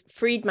 I've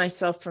freed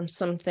myself from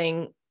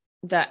something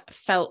that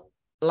felt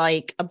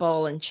like a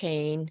ball and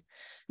chain,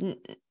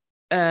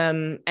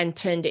 and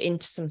turned it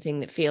into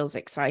something that feels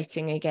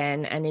exciting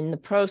again. And in the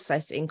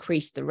process,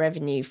 increased the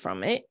revenue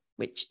from it,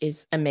 which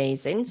is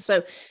amazing.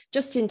 So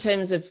just in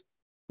terms of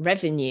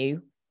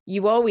revenue,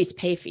 you always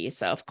pay for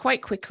yourself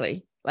quite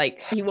quickly.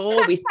 Like, you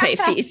always pay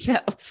for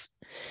yourself.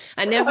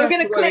 I never have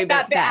to worry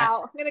about that.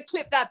 I'm going to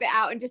clip that bit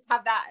out and just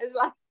have that as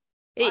like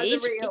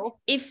as a reel.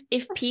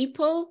 If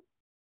people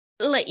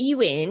let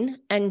you in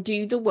and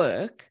do the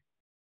work,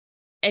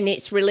 and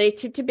it's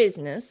related to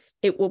business,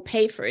 it will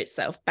pay for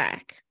itself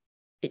back.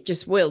 It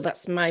just will.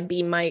 That's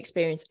been my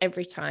experience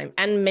every time,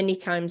 and many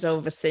times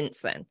over since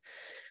then.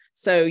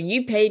 So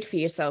you paid for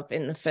yourself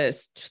in the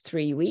first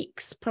 3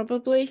 weeks,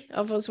 probably,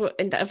 of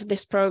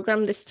this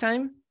program this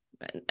time.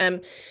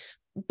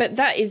 But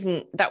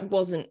that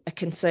wasn't a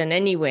concern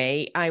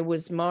anyway. I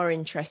was more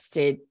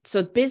interested.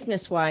 So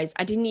business-wise,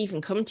 I didn't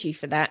even come to you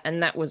for that,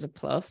 and that was a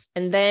plus.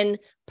 And then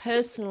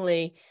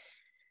personally,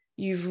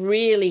 you've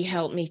really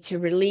helped me to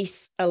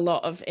release a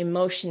lot of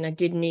emotion I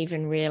didn't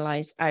even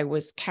realize I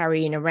was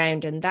carrying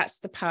around. And that's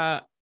the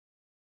part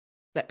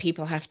that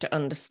people have to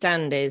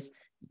understand is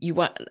you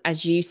are,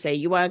 as you say,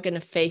 you are going to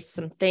face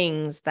some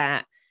things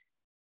that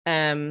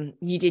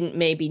you didn't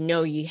maybe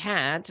know you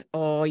had,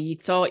 or you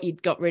thought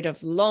you'd got rid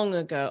of long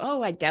ago.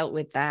 Oh, I dealt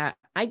with that,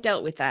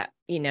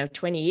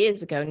 20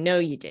 years ago. No,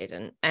 you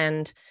didn't.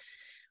 And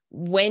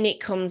when it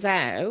comes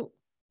out,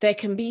 there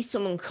can be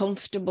some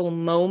uncomfortable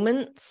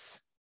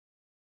moments,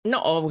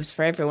 not always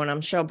for everyone,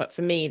 I'm sure, but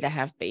for me, there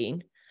have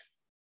been.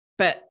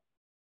 But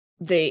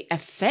the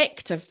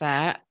effect of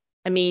that,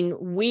 I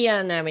mean, we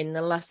are now in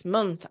the last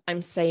month,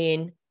 I'm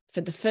saying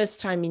for the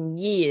first time in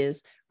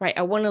years, right,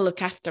 I want to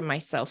look after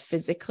myself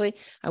physically.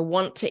 I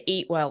want to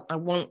eat well. I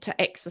want to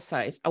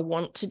exercise. I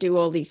want to do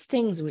all these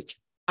things, which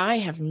I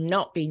have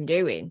not been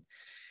doing.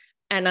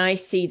 And I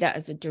see that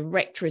as a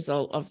direct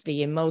result of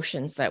the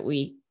emotions that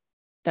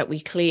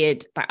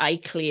I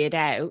cleared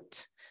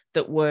out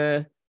that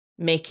were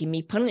making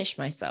me punish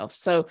myself.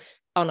 So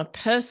on a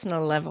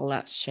personal level,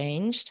 that's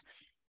changed.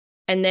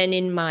 And then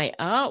in my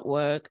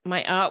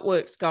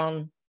artwork's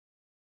gone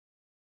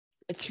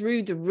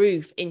through the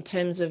roof in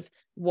terms of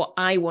what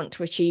I want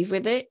to achieve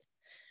with it,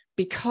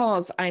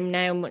 because I'm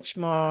now much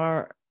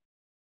more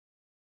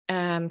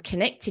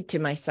connected to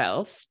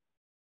myself.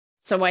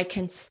 So I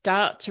can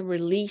start to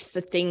release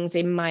the things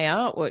in my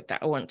artwork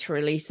that I want to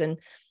release. And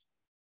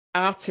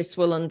artists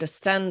will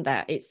understand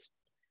that it's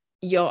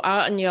your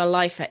art and your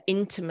life are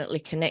intimately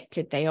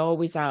connected. They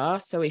always are.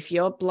 So if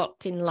you're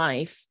blocked in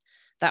life,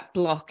 that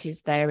block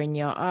is there in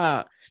your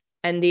art.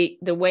 And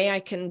the way I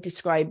can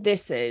describe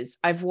this is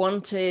I've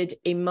wanted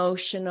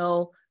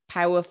emotional,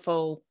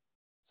 powerful,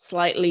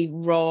 slightly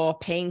raw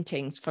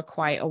paintings for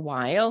quite a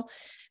while.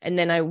 And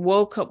then I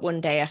woke up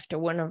one day after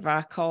one of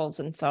our calls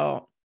and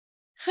thought,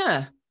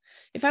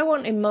 if I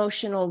want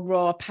emotional,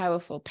 raw,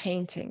 powerful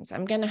paintings,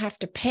 I'm going to have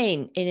to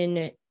paint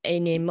in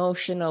an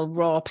emotional,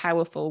 raw,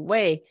 powerful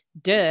way.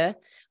 Duh,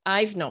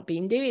 I've not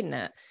been doing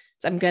that.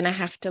 So I'm going to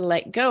have to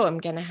let go. I'm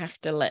going to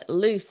have to let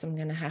loose. I'm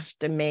going to have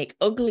to make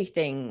ugly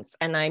things.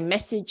 And I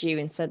messaged you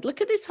and said, look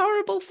at this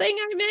horrible thing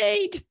I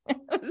made.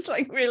 I was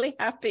like really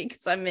happy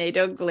because I made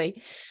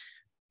ugly,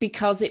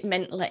 because it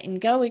meant letting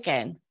go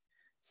again.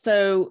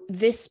 So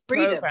this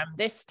program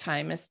this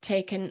time has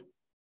taken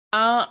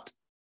art,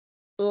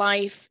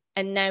 life,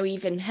 and now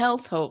even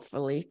health,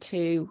 hopefully,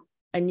 to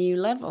a new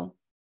level.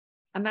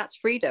 And that's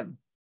freedom.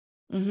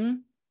 Mm-hmm.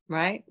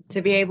 Right?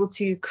 To be able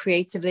to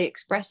creatively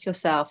express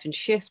yourself and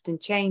shift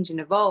and change and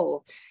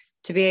evolve,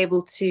 to be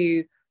able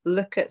to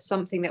look at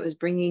something that was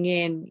bringing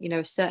in,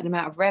 a certain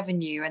amount of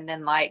revenue and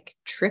then like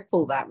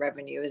triple that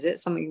revenue. Is it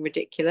something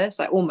ridiculous?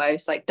 Like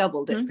almost like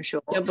doubled it for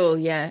sure. Double.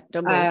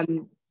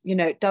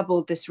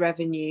 Doubled this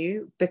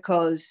revenue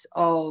because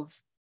of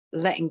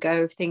letting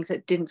go of things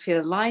that didn't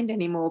feel aligned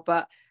anymore.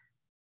 But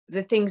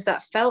the things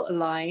that felt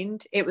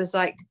aligned, it was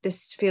like,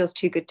 this feels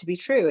too good to be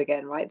true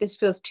again, right? This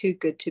feels too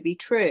good to be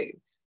true.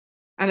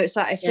 And it's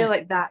like, I feel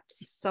like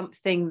that's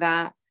something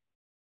that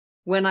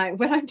when I'm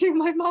doing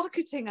my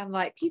marketing, I'm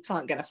like, people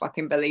aren't going to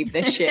fucking believe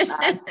this shit,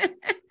 man.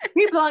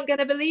 People aren't going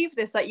to believe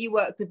this. Like, you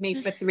worked with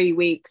me for 3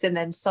 weeks and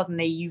then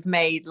suddenly you've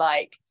made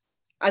twice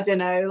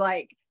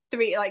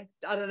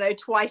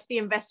the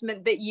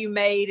investment that you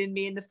made in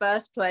me in the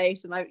first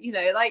place. And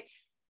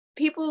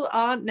people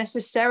aren't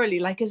necessarily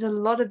like, there's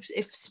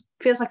it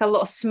feels like a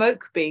lot of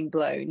smoke being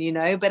blown,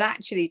 but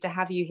actually to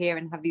have you here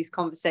and have these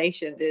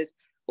conversations is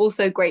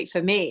also great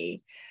for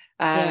me.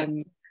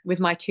 With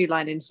my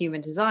 2-line in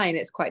human design,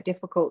 it's quite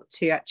difficult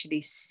to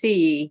actually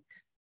see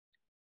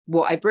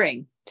what I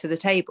bring to the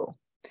table.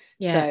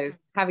 So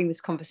having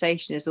this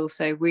conversation is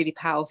also really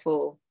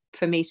powerful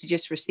for me to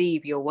just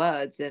receive your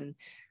words and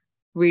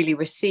really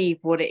receive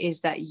what it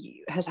is that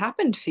has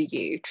happened for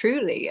you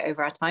truly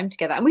over our time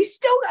together. And we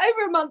still got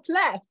over a month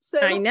left. So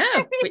I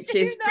know, which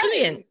is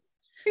brilliant.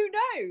 Who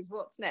knows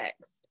what's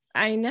next?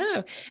 I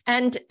know.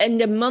 And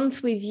a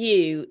month with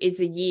you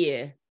is a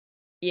year.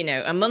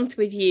 A month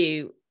with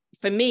you,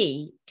 for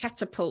me,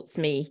 catapults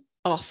me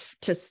off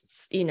to,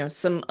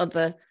 some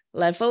other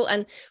level.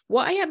 And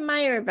what I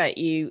admire about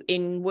you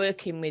in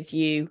working with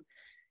you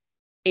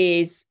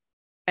is,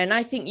 and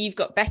I think you've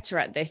got better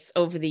at this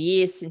over the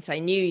years since I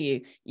knew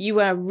you, you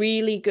are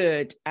really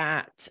good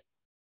at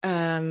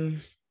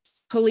pulling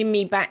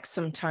me back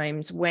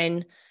sometimes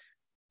when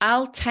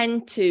I'll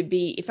tend to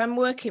be, if I'm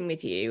working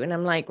with you and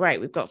I'm like,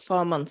 right, we've got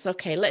 4 months.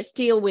 Okay, let's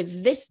deal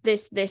with this.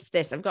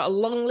 I've got a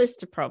long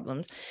list of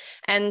problems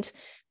and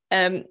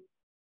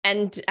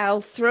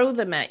I'll throw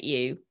them at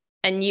you.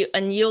 and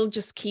you'll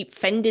just keep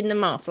fending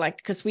them off, like,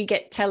 because we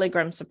get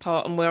Telegram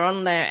support and we're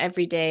on there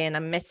every day and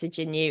I'm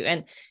messaging you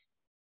and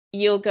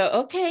you'll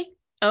go,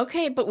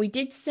 okay, but we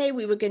did say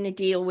we were going to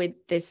deal with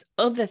this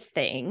other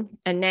thing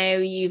and now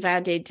you've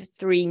added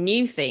 3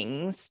 new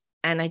things,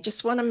 and I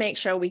just want to make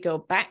sure we go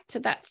back to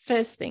that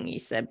first thing you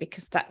said,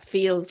 because that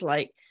feels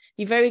like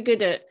you're very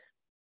good at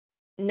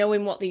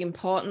knowing what the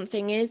important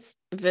thing is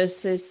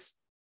versus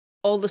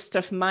all the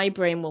stuff my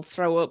brain will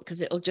throw up,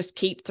 because it'll just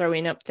keep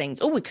throwing up things.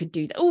 Oh, we could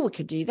do that. Oh, we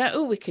could do that.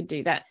 Oh, we could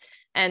do that.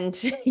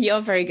 And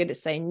you're very good at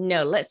saying,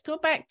 no, let's go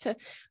back to,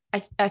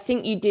 I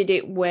think you did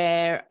it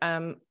where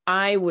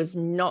I was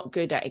not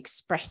good at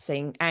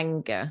expressing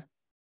anger.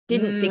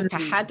 Didn't think I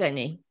had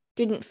any.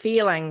 Didn't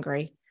feel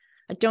angry.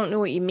 I don't know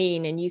what you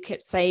mean. And you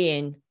kept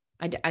saying,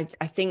 I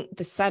think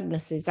the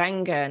sadness is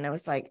anger. And I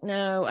was like,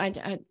 no,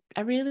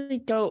 I really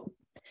don't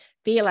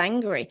feel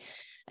angry.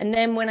 And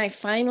then when I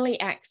finally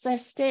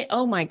accessed it,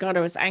 oh my God,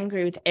 I was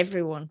angry with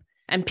everyone.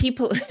 And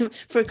people,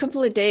 for a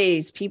couple of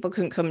days, people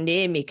couldn't come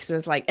near me because I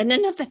was like, and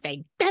another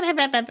thing.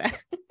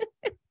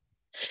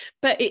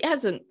 But it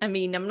hasn't. I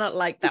mean, I'm not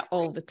like that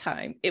all the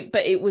time.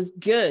 But it was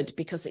good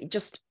because it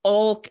just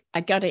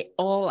I got it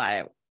all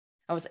out.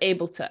 I was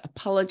able to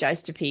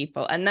apologize to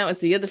people. And that was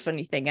the other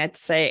funny thing. I'd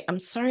say, I'm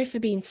sorry for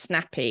being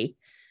snappy.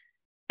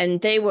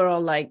 And they were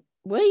all like,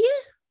 were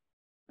you?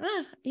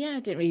 Yeah,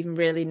 I didn't even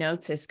really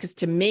notice, because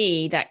to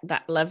me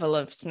that level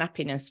of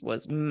snappiness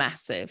was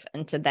massive,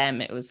 and to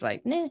them it was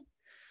like, nah,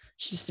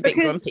 she's just a bit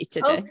grumpy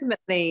today.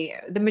 Ultimately,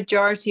 the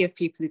majority of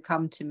people who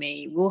come to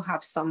me will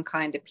have some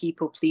kind of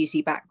people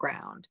pleasy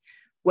background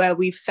where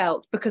we've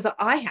felt, because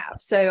I have,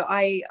 so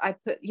I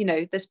put,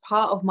 there's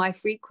part of my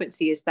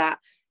frequency is that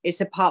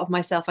it's a part of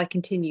myself I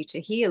continue to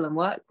heal and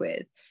work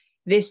with.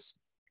 This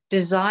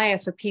desire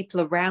for people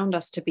around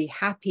us to be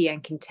happy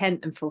and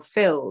content and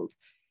fulfilled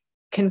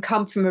can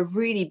come from a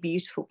really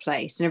beautiful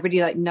place and a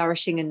really like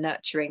nourishing and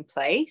nurturing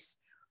place.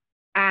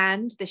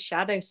 And the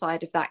shadow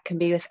side of that can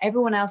be, if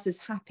everyone else is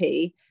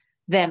happy,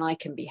 then I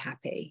can be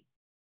happy.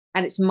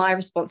 And it's my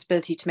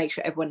responsibility to make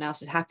sure everyone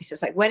else is happy. So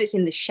it's like when it's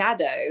in the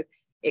shadow,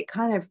 it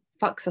kind of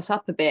fucks us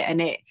up a bit, and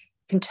it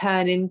can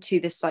turn into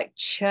this like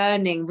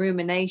churning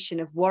rumination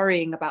of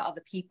worrying about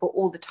other people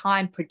all the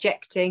time,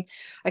 projecting,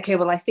 okay,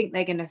 well, I think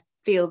they're going to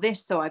feel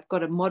this, so I've got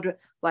to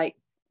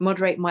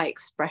moderate my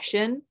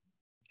expression.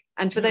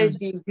 And for those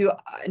of you who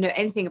know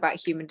anything about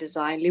human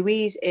design,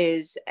 Louise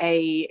is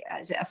a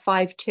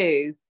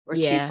 5'2" or a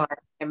 2'5", I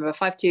remember,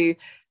 5'2"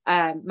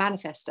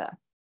 manifestor.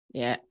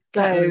 Yeah,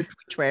 can't remember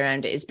which way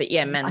around it is, but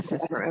yeah, manifestor.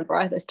 I don't remember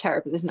either. That's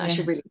terrible, isn't it? Yeah. I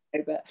should really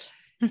know, but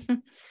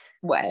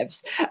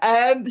whatevs.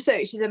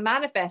 So she's a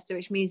manifestor,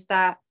 which means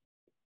that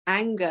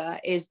anger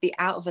is the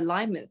out of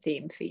alignment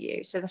theme for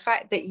you. So the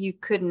fact that you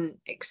couldn't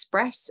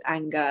express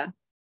anger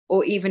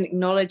or even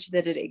acknowledge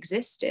that it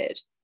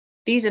existed,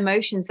 these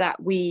emotions that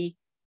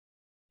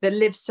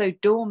live so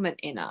dormant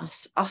in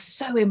us are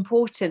so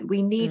important.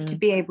 We need to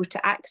be able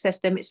to access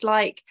them. It's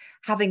like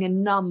having a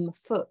numb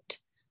foot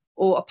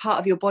or a part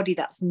of your body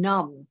that's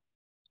numb.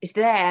 It's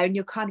there and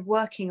you're kind of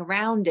working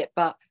around it.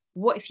 But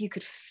what if you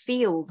could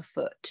feel the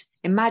foot?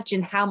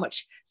 Imagine how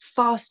much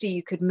faster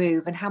you could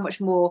move and how much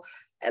more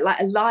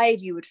like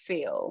alive you would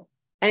feel.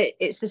 And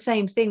it's the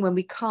same thing when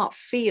we can't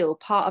feel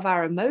part of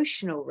our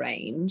emotional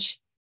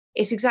range.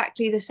 It's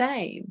exactly the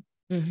same.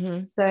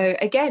 Mm-hmm. So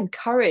again,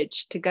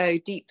 courage to go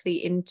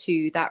deeply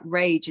into that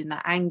rage and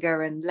that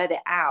anger and let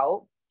it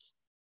out.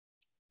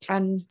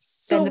 And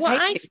so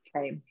what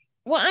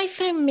I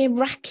found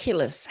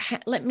miraculous,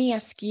 let me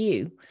ask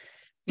you,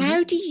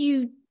 how do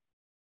you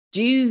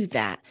do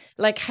that?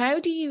 Like, how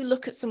do you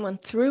look at someone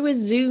through a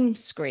Zoom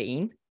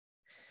screen?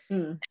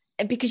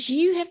 Because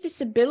you have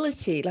this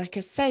ability, like I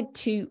said,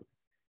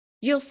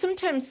 you'll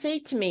sometimes say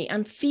to me,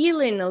 I'm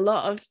feeling a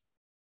lot of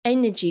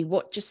energy.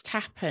 What just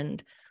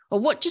happened? Or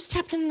what just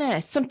happened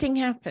there? Something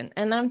happened.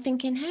 And I'm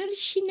thinking, how did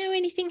she know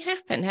anything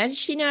happened? How did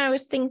she know I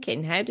was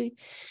thinking?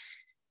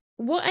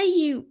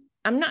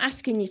 I'm not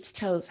asking you to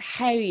tell us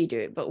how you do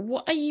it, but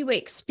what are you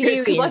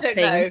experiencing? Because I don't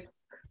know.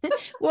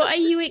 What are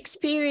you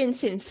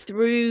experiencing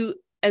through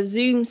a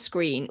Zoom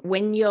screen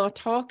when you're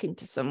talking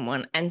to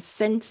someone and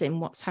sensing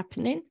what's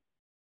happening?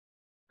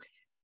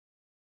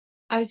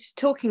 I was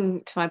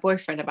talking to my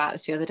boyfriend about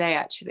this the other day,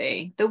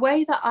 actually. The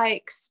way that I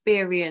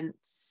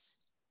experience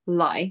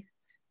life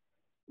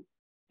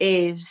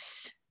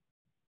is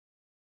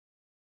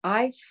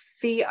I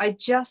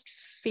just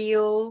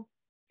feel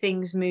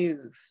things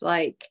move.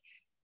 Like,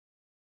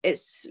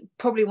 it's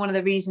probably one of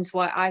the reasons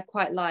why I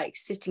quite like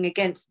sitting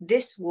against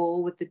this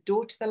wall with the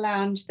door to the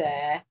lounge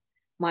there.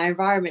 My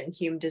environment in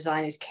human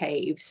design is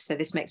caves, so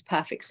this makes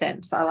perfect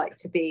sense. I like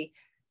to be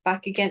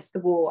back against the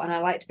wall and I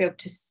like to be able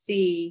to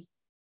see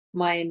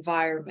my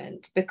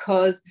environment,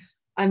 because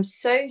I'm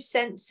so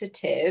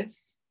sensitive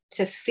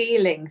to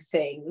feeling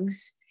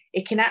things.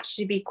 It can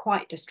actually be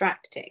quite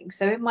distracting.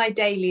 So in my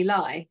daily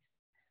life,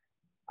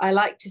 I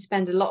like to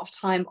spend a lot of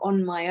time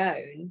on my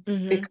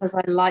own because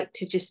I like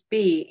to just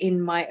be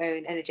in my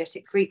own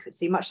energetic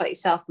frequency, much like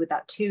yourself with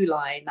that 2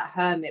 line, that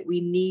hermit.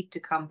 We need to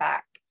come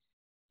back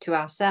to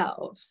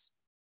ourselves.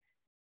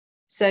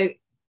 So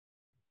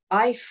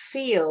I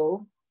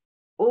feel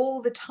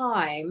all the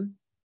time,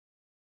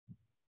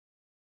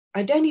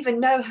 I don't even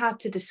know how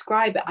to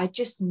describe it. I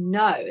just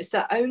know. It's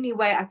the only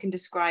way I can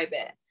describe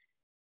it.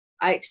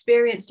 I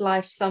experience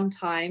life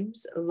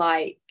sometimes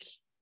like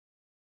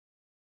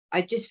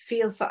I just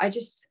feel so, I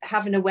just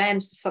have an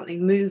awareness of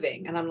something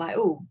moving and I'm like,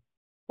 oh,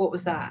 what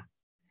was that?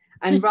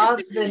 And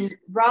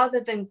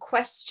rather than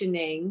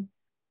questioning,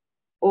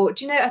 or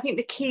do you know, I think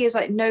the key is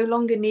like no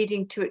longer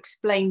needing to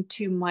explain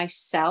to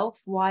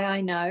myself why I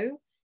know,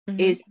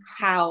 is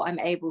how I'm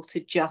able to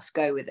just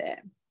go with it.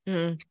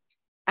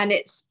 And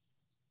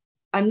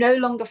I'm no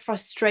longer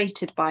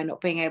frustrated by not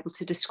being able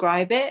to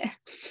describe it.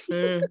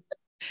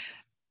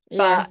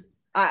 But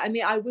I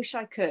mean, I wish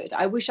I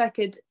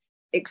could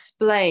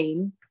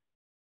explain.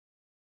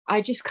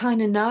 I just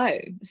kind of know.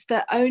 It's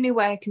the only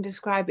way I can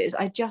describe it, is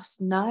I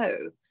just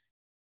know.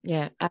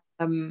 Yeah.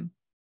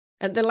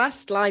 At the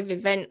last live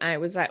event I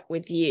was at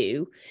with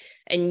you,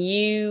 and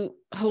you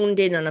honed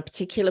in on a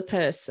particular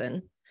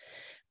person,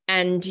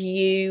 and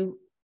you,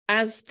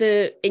 as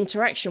the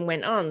interaction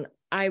went on,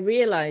 I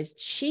realized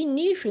she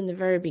knew from the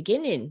very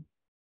beginning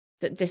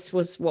that this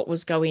was what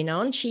was going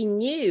on. She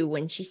knew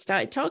when she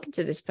started talking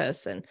to this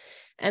person,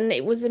 and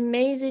it was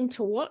amazing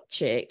to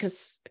watch it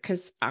because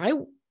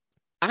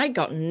I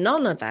got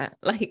none of that,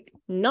 like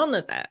none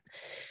of that.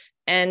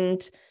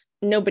 And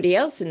nobody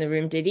else in the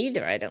room did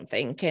either, I don't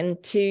think.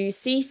 And to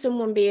see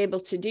someone be able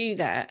to do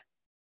that,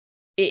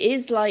 it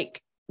is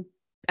like,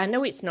 I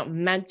know it's not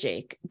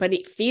magic, but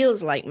it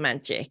feels like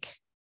magic.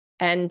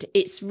 And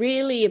it's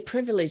really a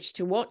privilege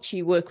to watch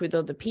you work with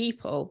other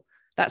people.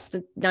 That's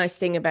the nice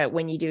thing about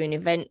when you do an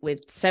event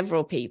with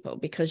several people,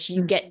 because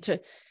you get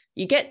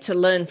to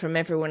learn from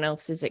everyone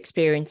else's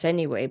experience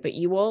anyway, but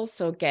you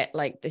also get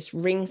like this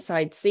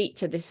ringside seat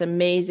to this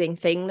amazing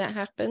thing that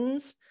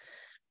happens.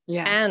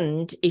 Yeah.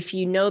 And if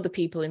you know the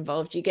people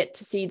involved, you get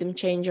to see them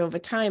change over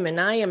time. And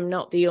I am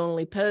not the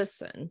only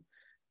person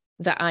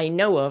that I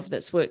know of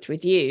that's worked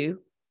with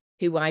you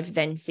who I've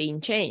then seen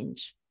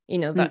change. You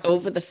know, that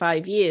over the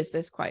 5 years,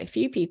 there's quite a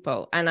few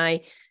people.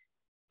 And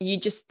you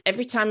just,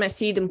 every time I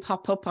see them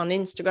pop up on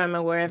Instagram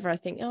or wherever, I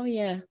think, oh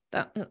yeah,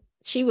 that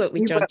she worked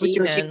with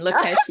Georgina and look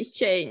how she's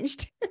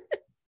changed.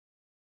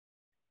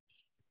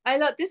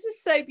 This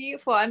is so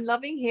beautiful. I'm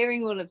loving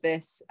hearing all of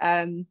this.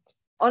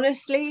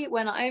 Honestly,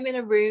 when I'm in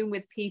a room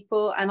with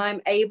people and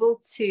I'm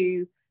able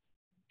to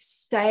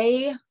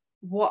say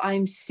what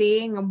I'm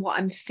seeing and what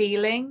I'm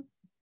feeling,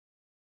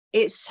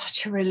 it's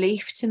such a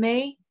relief to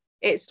me.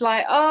 It's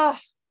like, oh,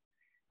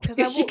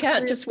 because you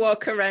can't just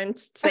walk around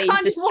saying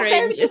to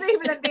strangers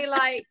and be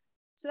like,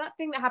 so that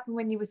thing that happened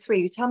when you were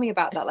 3, tell me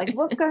about that. Like,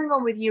 what's going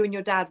on with you and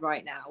your dad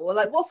right now? Or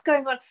like, what's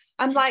going on?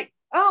 I'm like,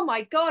 oh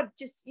my God,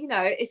 just, you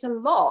know, it's a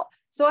lot.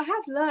 So I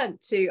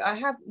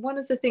have one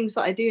of the things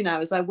that I do now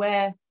is I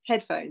wear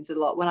headphones a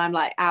lot when I'm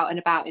like out and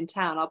about in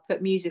town. I'll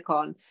put music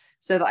on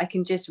so that I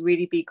can just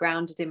really be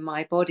grounded in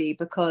my body,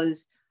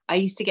 because I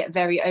used to get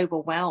very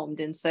overwhelmed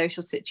in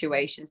social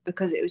situations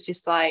because it was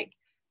just like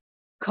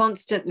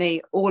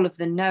constantly all of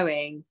the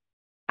knowing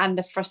and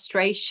the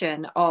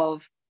frustration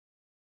of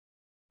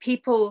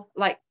people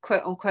like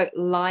quote unquote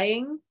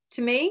lying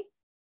to me,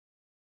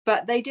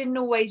 but they didn't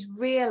always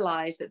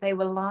realize that they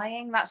were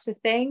lying. That's the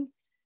thing.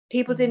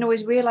 People didn't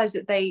always realize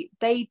that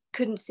they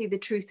couldn't see the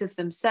truth of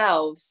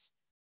themselves,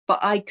 but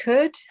I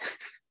could.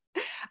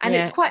 And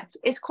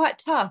it's quite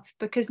tough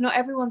because not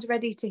everyone's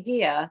ready to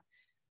hear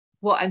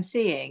what I'm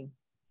seeing.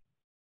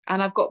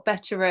 And I've got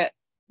better at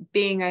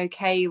being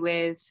okay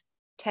with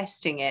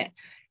testing it.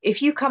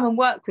 If you come and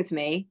work with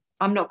me,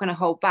 I'm not going to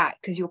hold back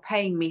because you're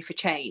paying me for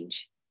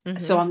change.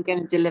 So I'm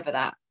going to deliver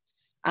that,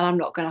 and I'm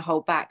not going to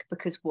hold back,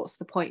 because what's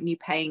the point in you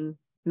paying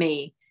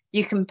me?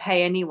 You can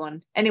pay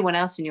anyone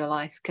else in your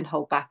life can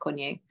hold back on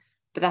you,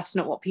 but that's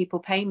not what people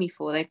pay me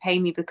for. They pay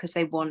me because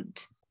they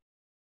want,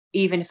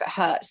 even if it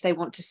hurts, they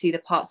want to see the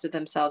parts of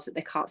themselves that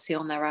they can't see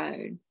on their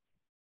own.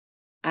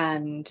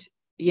 And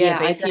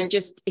but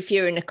if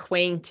you're an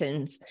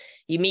acquaintance,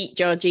 you meet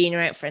Georgina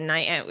out for a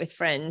night out with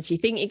friends, you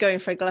think you're going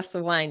for a glass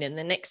of wine, and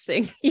the next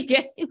thing you're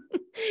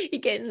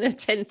getting the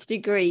 10th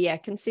degree. I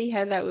can see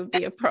how that would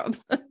be a problem.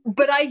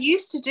 But I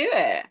used to do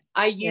it.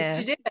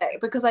 To do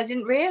it because I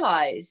didn't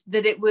realize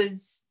that it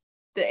was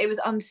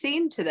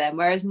unseen to them.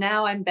 Whereas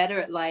now I'm better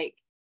at like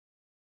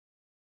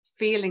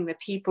feeling the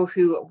people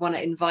who want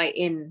to invite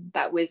in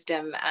that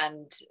wisdom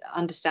and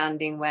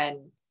understanding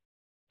when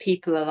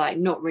people are like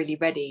not really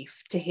ready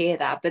to hear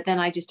that. But then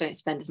I just don't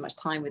spend as much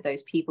time with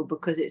those people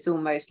because it's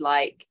almost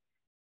like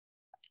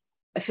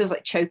it feels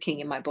like choking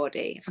in my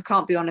body. If I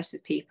can't be honest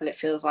with people, it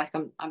feels like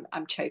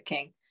I'm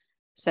choking.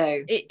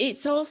 So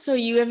it's also,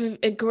 you have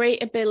a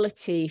great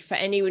ability for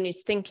anyone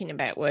who's thinking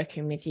about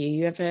working with you.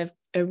 You have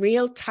a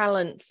real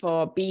talent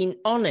for being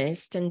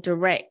honest and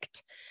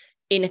direct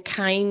in a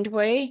kind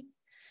way.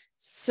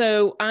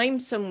 So I'm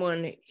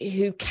someone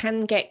who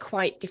can get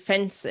quite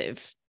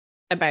defensive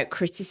about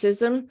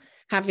criticism,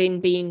 having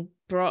been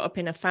brought up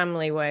in a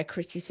family where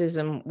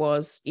criticism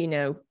was, you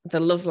know, the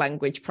love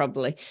language.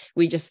 Probably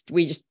we just,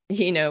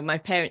 you know, my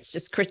parents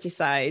just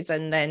criticize,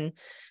 and then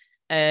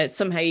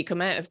somehow you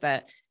come out of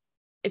that.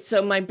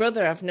 So my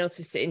brother, I've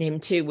noticed it in him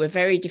too. We're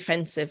very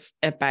defensive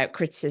about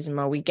criticism,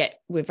 or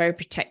we're very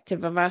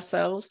protective of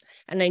ourselves.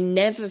 And I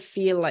never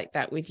feel like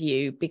that with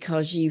you,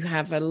 because you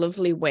have a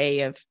lovely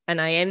way of, and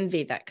I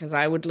envy that, because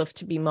I would love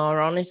to be more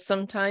honest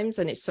sometimes.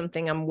 And it's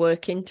something I'm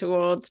working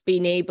towards,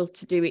 being able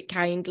to do it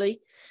kindly,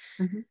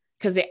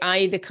 because it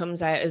either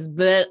comes out as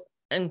bleh,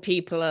 and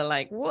people are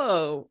like,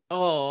 whoa,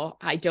 or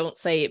I don't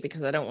say it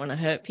because I don't want to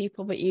hurt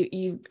people. But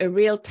you a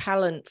real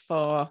talent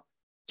for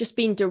just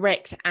being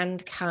direct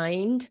and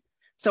kind.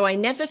 So I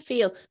never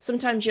feel,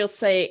 sometimes you'll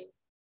say,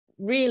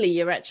 really,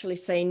 you're actually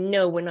saying,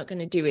 no, we're not going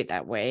to do it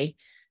that way,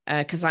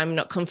 because I'm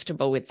not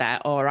comfortable with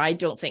that, or I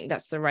don't think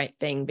that's the right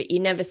thing. But you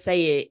never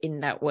say it in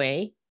that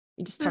way.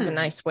 You just have a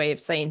nice way of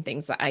saying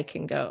things that I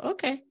can go,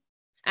 okay.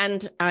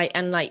 And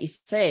like you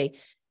say,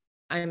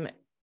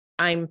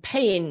 I'm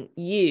paying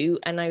you,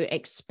 and I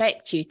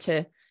expect you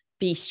to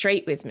be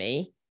straight with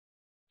me.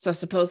 So I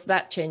suppose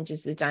that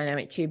changes the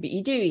dynamic too. But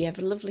you have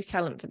a lovely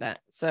talent for that.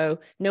 So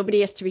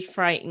nobody has to be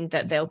frightened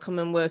that they'll come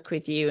and work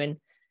with you. And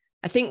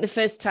I think the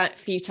first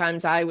few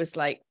times I was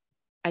like,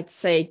 I'd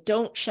say,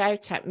 don't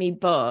shout at me,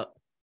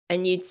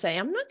 and you'd say,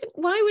 I'm not gonna,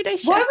 why would I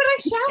shout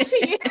at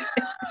you?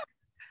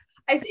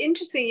 It's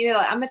interesting, you know,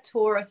 like I'm a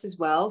Taurus as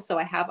well. So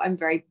I'm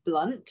very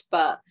blunt,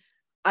 but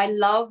I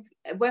love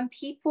when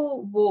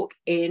people walk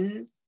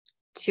in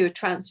to a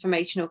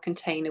transformational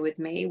container with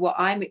me. What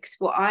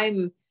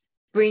I'm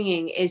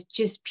bringing is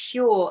just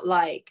pure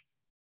like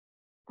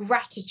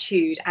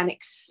gratitude and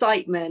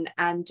excitement,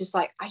 and just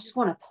like, I just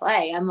want to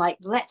play. I'm like,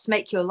 let's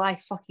make your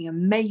life fucking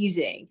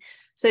amazing.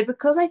 So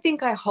because I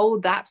think I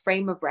hold that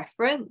frame of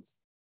reference,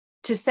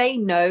 to say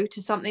no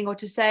to something, or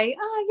to say,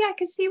 oh yeah, I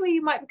can see where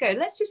you might go,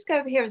 let's just go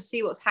over here and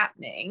see what's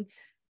happening.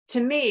 To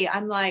me,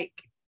 I'm like,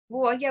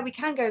 well, yeah, we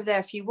can go over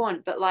there if you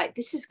want, but like,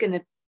 this is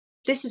gonna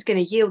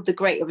yield the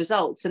greater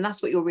results, and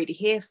that's what you're really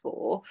here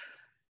for.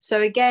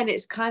 So again,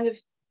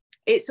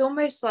 it's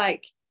almost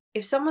like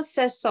if someone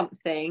says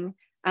something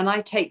and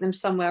I take them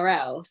somewhere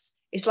else,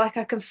 it's like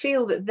I can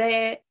feel that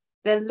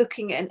they're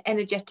looking at an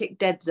energetic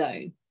dead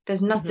zone.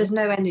 There's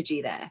no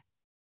energy there.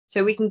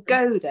 So we can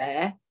go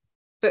there,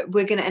 but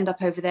we're going to end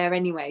up over there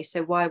anyway.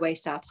 So why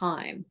waste our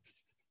time?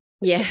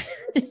 Yeah.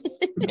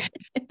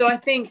 So I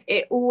think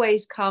it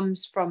always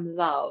comes from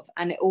love,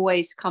 and it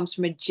always comes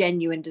from a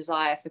genuine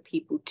desire for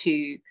people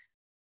to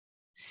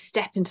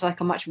step into like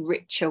a much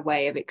richer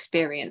way of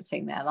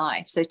experiencing their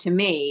life. So to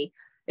me,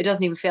 it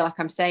doesn't even feel like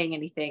I'm saying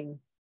anything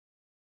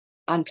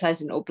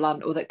unpleasant or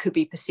blunt, or that could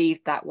be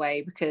perceived that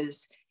way,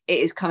 because it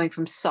is coming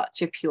from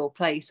such a pure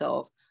place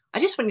of, I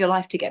just want your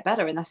life to get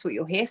better, and that's what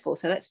you're here for.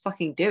 So let's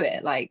fucking do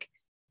it. Like,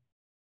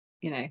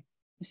 you know,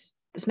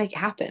 let's make it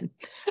happen.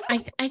 I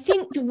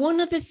think the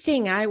one other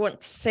thing I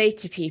want to say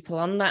to people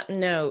on that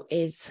note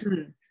is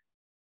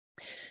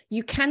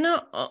you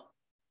cannot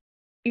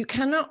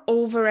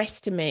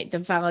overestimate the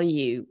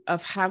value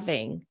of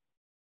having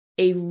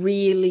a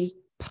really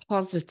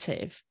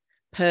positive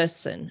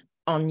person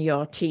on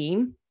your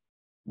team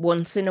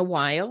once in a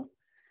while.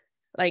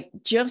 Like,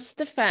 just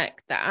the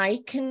fact that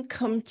I can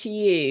come to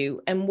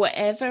you, and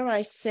whatever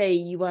I say,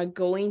 you are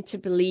going to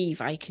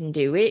believe I can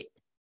do it.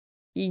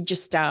 You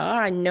just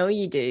are. I know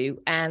you do.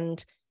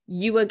 And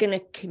you are going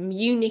to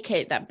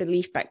communicate that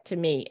belief back to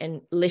me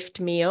and lift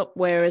me up.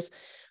 Whereas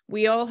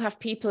we all have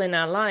people in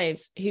our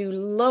lives who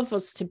love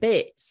us to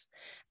bits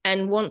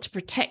and want to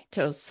protect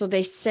us. So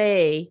they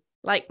say,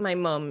 like my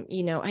mum,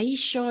 you know, are you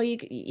sure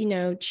you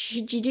know,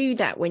 should you do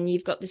that when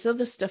you've got this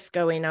other stuff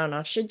going on?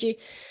 Or should you,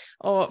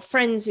 or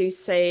friends who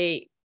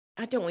say,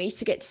 I don't want you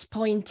to get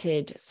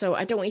disappointed, so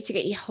I don't want you to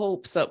get your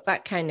hopes up,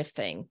 that kind of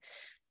thing.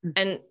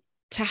 And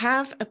to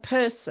have a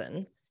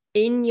person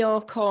in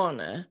your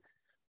corner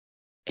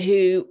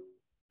who,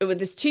 well,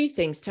 there's two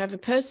things: to have a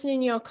person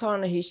in your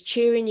corner who's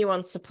cheering you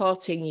on,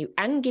 supporting you,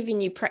 and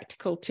giving you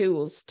practical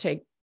tools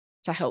to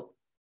help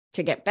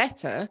to get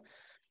better.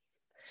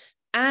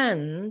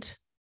 And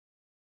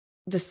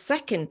the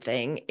second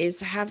thing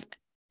is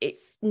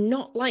it's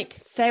not like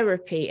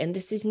therapy, and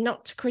this is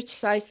not to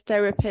criticize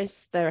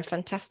therapists. There are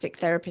fantastic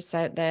therapists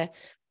out there.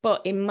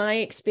 But in my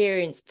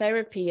experience,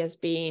 therapy has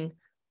been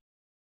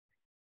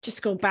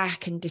just go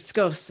back and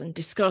discuss and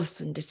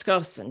discuss and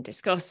discuss and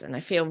discuss. And I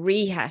feel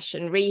rehash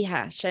and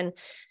rehash. And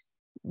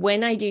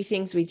when I do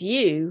things with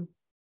you,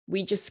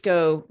 we just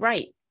go,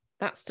 right,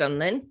 that's done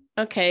then.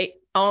 Okay,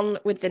 on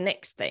with the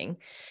next thing.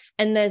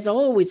 And there's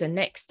always a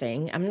next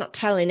thing. I'm not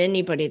telling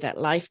anybody that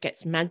life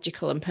gets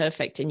magical and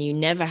perfect and you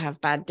never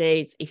have bad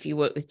days if you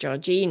work with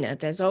Georgina.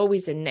 There's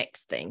always a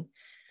next thing.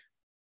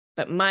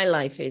 But my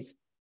life is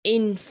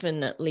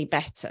infinitely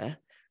better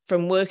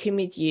from working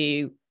with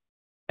you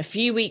a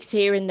few weeks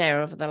here and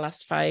there over the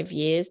last 5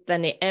 years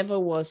than it ever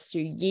was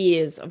through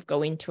years of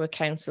going to a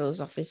counsellor's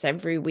office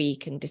every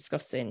week and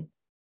discussing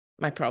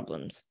my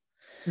problems.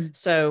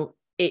 So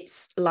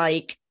it's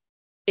like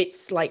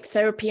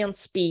therapy on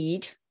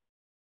speed.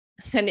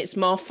 and it's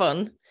more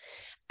fun.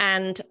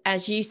 And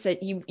as you said,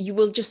 you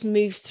will just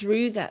move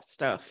through that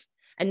stuff,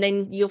 and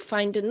then you'll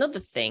find another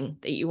thing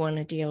that you want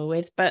to deal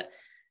with. But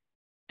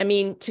I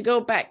mean, to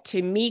go back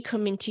to me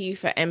coming to you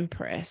for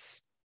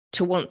Empress,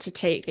 to want to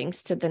take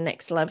things to the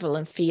next level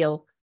and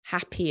feel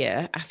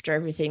happier after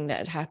everything that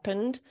had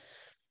happened,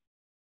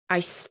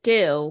 I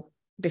still,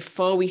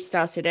 before we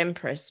started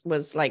Empress,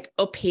 was like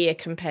up here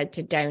compared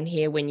to down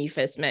here when you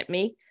first met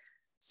me.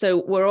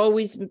 So we're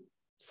always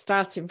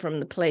starting from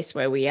the place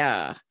where we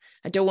are.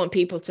 I don't want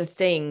people to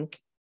think,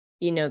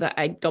 you know, that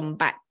I'd gone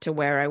back to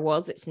where I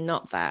was. It's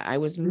not that.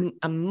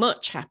 I'm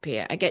much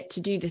happier. I get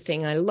to do the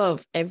thing I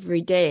love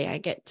every day. I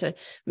get to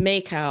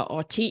make art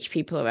or teach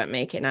people about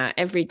making art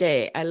every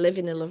day. I live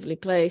in a lovely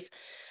place.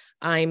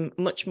 I'm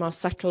much more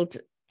settled.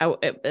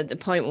 At the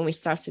point when we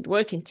started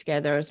working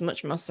together, I was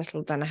much more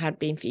settled than I had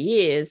been for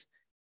years.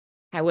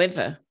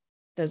 However,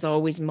 there's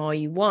always more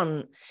you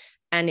want.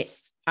 And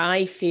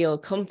I feel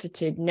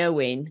comforted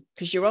knowing,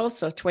 because you're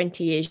also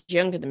 20 years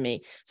younger than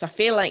me. So I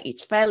feel like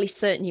it's fairly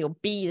certain you'll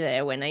be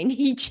there when I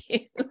need you.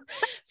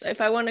 So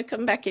if I want to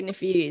come back in a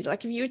few years,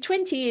 like if you were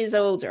 20 years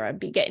older, I'd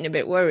be getting a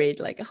bit worried.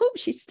 Like, I hope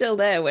she's still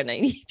there when I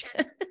need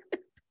her.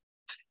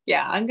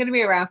 Yeah, I'm going to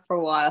be around for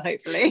a while,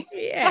 hopefully.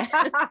 Yeah.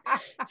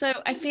 So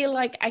I feel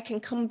like I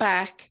can come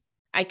back.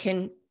 I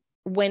can,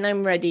 when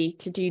I'm ready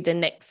to do the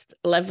next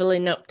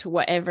leveling up to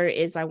whatever it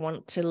is I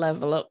want to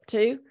level up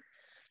to.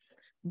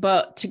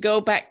 But to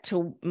go back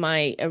to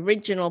my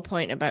original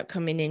point about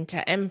coming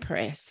into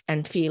Empress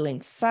and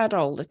feeling sad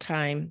all the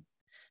time,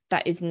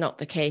 that is not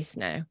the case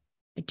now.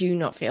 I do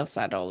not feel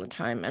sad all the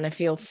time. And I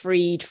feel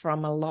freed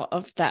from a lot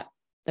of that,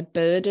 the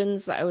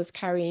burdens that I was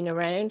carrying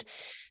around.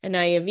 And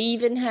I have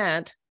even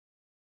had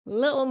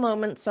little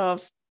moments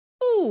of,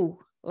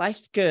 oh,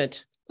 life's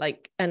good.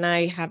 And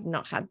I have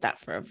not had that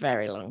for a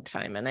very long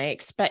time. And I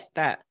expect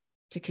that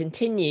to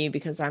continue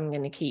because I'm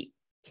going to keep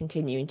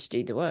continuing to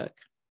do the work.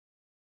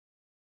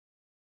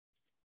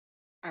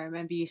 I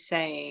remember you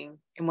saying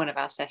in one of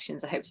our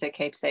sessions, I hope it's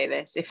okay to say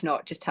this, if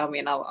not, just tell me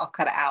and I'll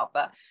cut it out,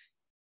 but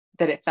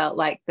that it felt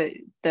like that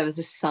there was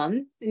a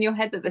sun in your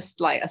head, that this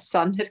like a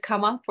sun had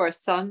come up, or a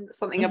sun,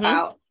 something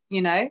about,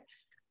 you know,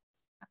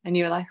 and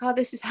you were like, oh,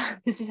 this is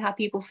how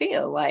people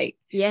feel. Like,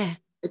 yeah,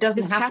 it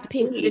doesn't have to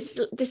be.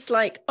 This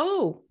like,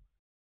 oh,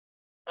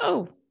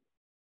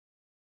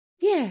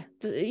 yeah,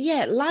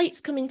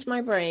 lights come into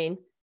my brain.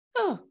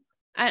 Oh,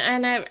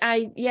 and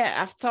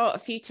I've thought a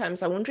few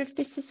times, I wonder if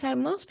this is how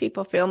most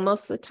people feel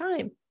most of the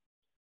time.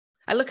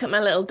 I look at my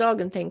little dog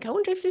and think, I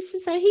wonder if this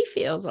is how he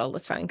feels all the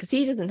time, because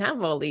he doesn't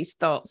have all these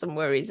thoughts and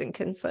worries and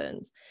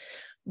concerns.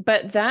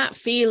 But that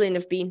feeling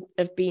of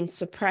being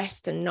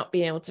suppressed and not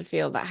being able to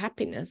feel that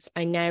happiness,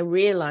 I now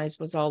realize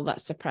was all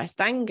that suppressed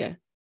anger.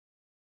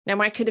 Now,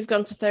 I could have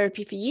gone to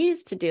therapy for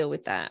years to deal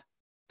with that,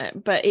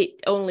 but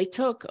it only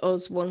took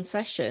us one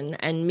session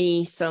and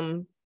me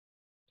some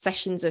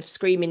sessions of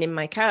screaming in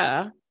my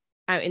car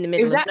out in the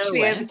middle of nowhere. It was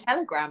actually over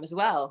Telegram as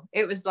well.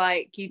 It was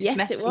like you just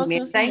messaging me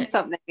and saying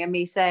something, and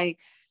me saying,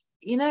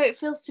 you know, it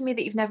feels to me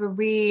that you've never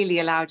really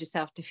allowed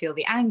yourself to feel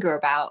the anger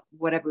about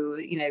whatever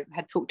we, you know,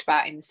 had talked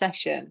about in the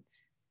session.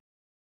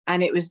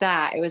 And it was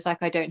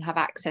like, I don't have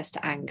access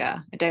to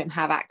anger. I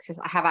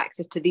have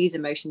access to these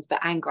emotions, but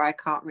anger I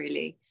can't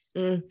really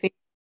feel.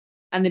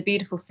 And the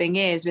beautiful thing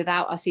is,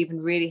 without us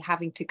even really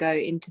having to go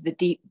into the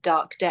deep,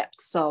 dark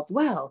depths of,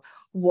 well,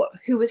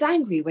 who was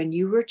angry when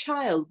you were a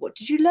child? What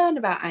did you learn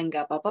about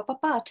anger? Blah, blah, blah,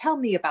 blah. Tell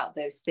me about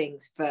those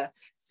things for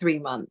 3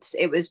 months.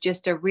 It was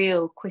just a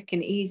real quick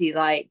and easy,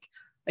 like,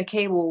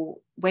 okay,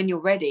 well, when you're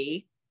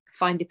ready,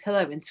 find a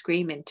pillow and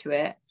scream into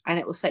it and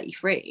it will set you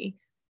free.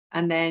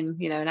 And then,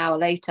 you know, an hour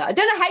later, I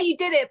don't know how you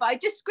did it, but I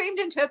just screamed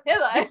into a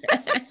pillow. How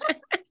did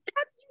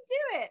you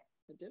do it?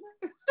 I don't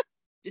know.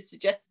 Just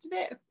suggested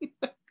it.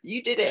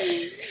 You did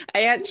it.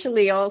 I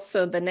actually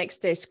also the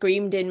next day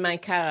screamed in my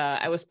car.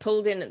 I was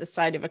pulled in at the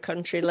side of a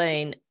country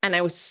lane and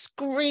I was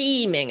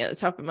screaming at the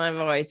top of my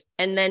voice.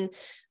 And then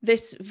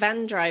this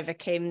van driver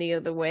came the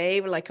other way,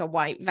 like a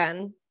white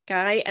van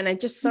guy. And I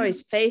just saw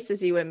his face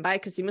as he went by,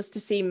 because he must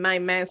have seen my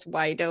mouth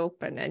wide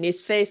open. And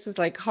his face was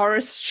like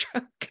horror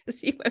struck as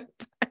he went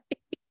by.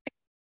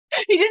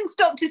 He didn't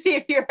stop to see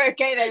if you're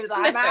okay. They was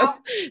like, I'm out.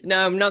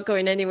 No, I'm not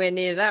going anywhere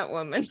near that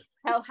woman.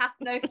 Hell hath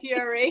no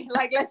fury.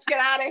 Like, let's get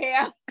out of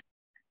here.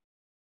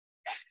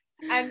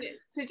 And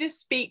to just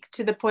speak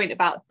to the point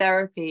about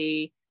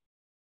therapy,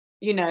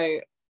 you know,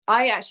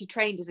 I actually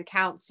trained as a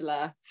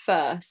counsellor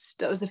first.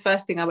 That was the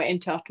first thing I went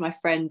into after my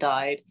friend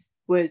died,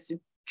 was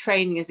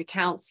training as a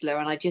counsellor.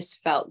 And I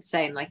just felt the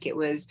same. Like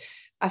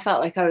I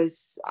felt like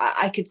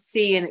I could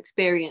see and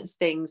experience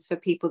things for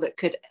people that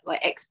could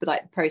like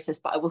expedite the process,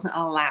 but I wasn't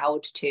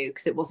allowed to,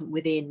 because it wasn't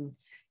within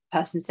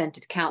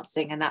person-centered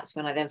counselling. And that's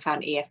when I then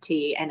found EFT,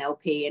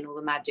 NLP, and all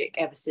the magic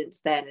ever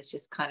since then. It's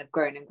just kind of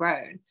grown and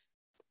grown.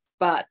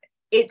 But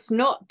it's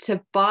not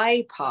to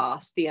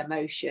bypass the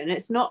emotion.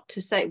 It's not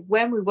to say,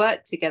 when we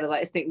work together,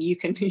 like I think you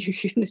can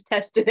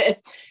attest to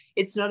this,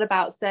 it's not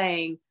about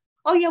saying,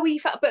 oh yeah, well you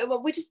felt,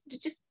 but we just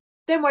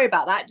don't worry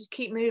about that, just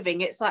keep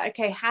moving. It's like,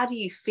 okay, how do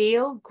you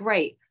feel?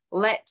 Great.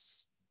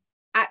 let's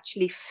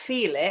actually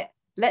feel it,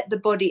 let the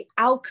body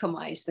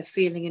alchemize the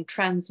feeling and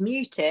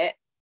transmute it.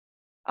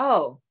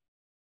 Oh,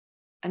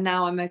 and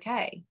now I'm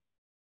okay.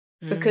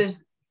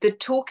 Because the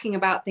talking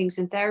about things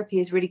in therapy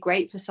is really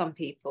great for some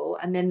people.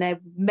 And then there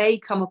may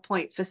come a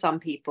point for some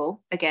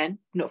people, again,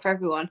 not for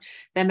everyone,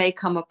 there may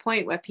come a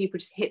point where people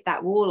just hit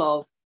that wall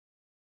of,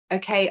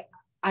 okay,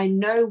 I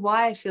know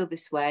why I feel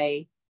this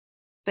way,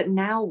 but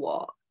now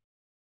what?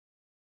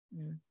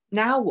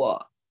 Now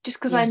what? Just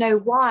because I know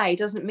why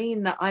doesn't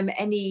mean that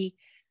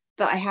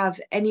that I have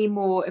any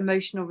more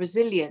emotional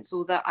resilience,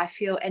 or that I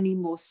feel any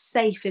more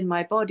safe in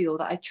my body, or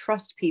that I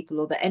trust people,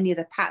 or that any of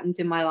the patterns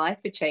in my life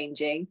are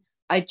changing.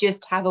 I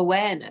just have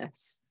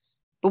awareness.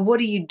 But what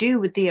do you do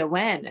with the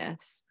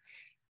awareness?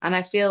 And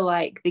I feel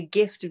like the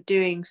gift of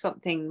doing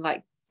something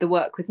like the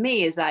work with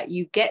me is that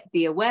you get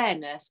the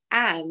awareness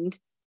and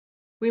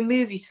we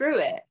move you through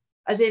it.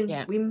 As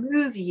in, we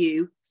move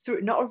you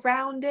through, not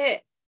around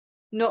it,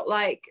 not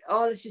like,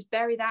 oh, let's just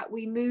bury that.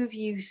 We move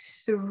you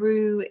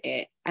through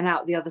it and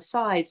out the other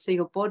side, so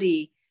your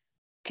body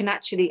can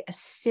actually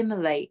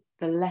assimilate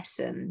the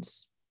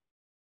lessons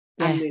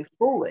and move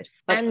forward.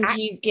 Like, and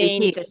you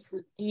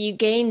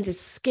gain the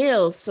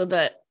skill, so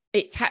that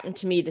it's happened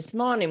to me this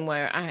morning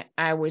where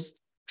I was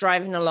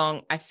driving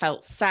along. I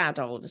felt sad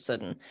all of a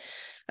sudden.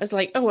 I was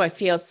like, oh, I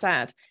feel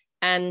sad.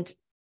 And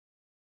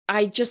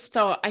I just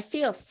thought, I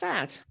feel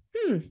sad.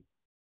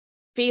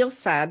 Feel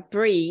sad,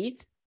 breathe,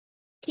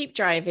 keep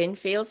driving,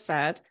 feel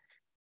sad.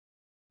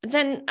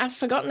 Then I've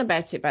forgotten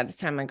about it by the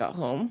time I got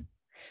home.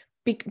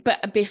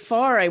 But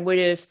before, I would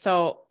have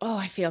thought, oh,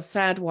 I feel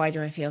sad. Why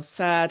do I feel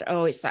sad?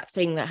 Oh, it's that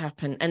thing that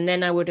happened. And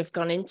then I would have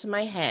gone into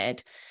my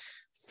head,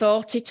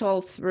 thought it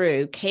all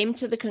through, came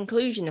to the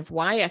conclusion of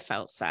why I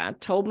felt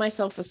sad, told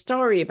myself a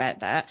story about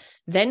that,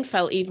 then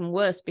felt even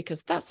worse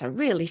because that's a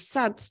really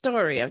sad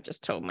story I've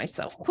just told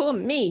myself. Poor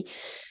me.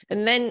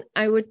 And then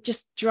I would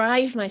just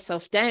drive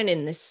myself down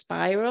in this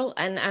spiral,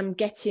 and I'm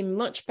getting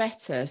much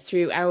better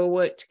through our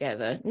work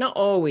together. Not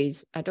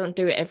always, I don't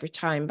do it every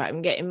time, but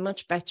I'm getting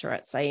much better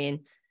at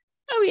saying,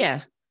 oh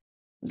yeah,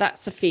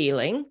 that's a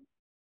feeling.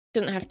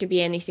 Doesn't have to be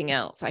anything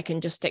else. I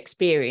can just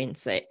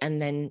experience it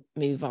and then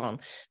move on.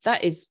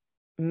 That is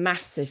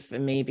massive for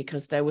me,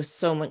 because there was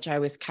so much I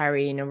was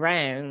carrying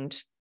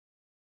around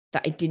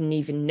that I didn't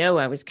even know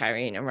I was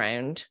carrying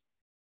around.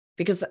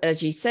 Because,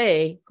 as you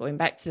say, going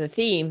back to the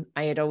theme,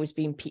 I had always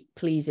been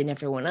pleasing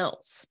everyone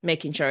else,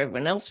 making sure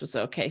everyone else was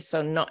okay.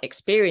 So not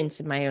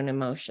experiencing my own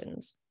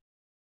emotions.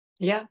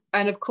 Yeah.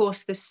 And of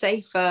course, the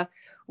safer,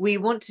 we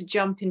want to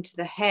jump into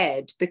the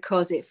head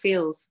because it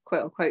feels,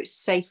 quote unquote,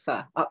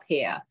 safer up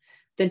here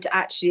than to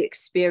actually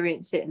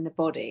experience it in the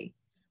body.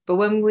 But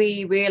when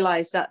we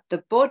realize that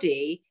the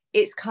body,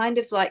 it's kind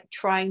of like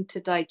trying to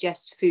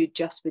digest food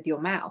just with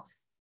your mouth.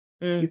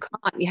 You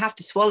can't, you have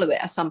to swallow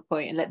it at some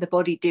point and let the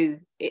body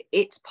do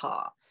its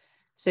part.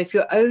 So if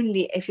you're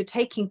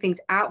taking things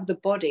out of the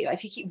body, like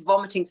if you keep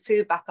vomiting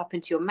food back up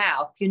into your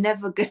mouth, you're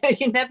never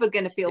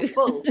gonna feel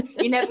full.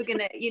 You're never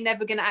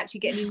gonna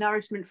actually get any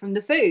nourishment from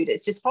the food.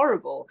 It's just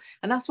horrible.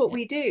 And that's what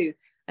we do.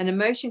 An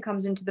emotion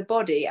comes into the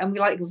body and we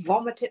like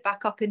vomit it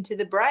back up into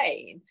the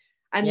brain.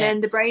 And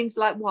then the brain's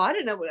like, well, I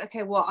don't know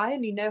I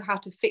only know how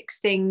to fix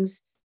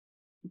things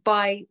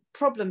by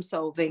problem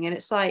solving. And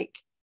it's like,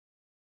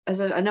 as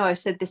I know I've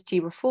said this to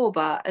you before,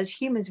 but as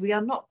humans, we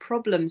are not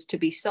problems to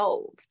be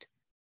solved.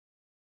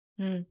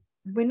 We're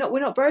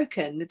not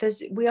broken.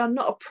 We are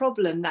not a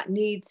problem that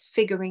needs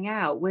figuring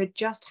out. We're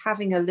just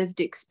having a lived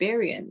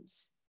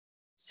experience.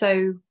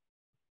 So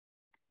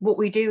what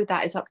we do with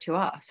that is up to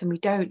us, and we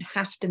don't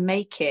have to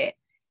make it.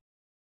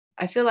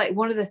 I feel like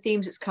one of the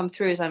themes that's come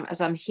through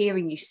as I'm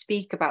hearing you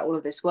speak about all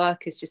of this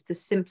work is just the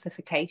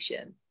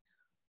simplification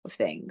of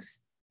things.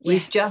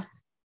 We've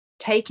just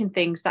taken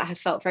things that have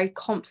felt very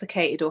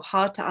complicated or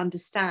hard to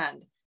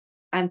understand,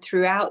 and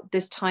throughout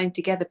this time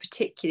together,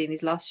 particularly in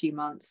these last few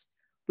months,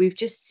 we've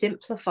just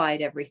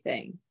simplified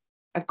everything.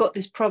 I've got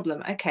this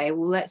problem. Okay,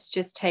 well, let's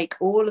just take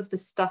all of the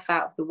stuff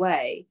out of the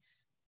way.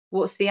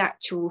 What's the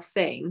actual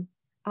thing?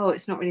 Oh,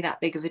 it's not really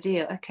that big of a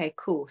deal. Okay,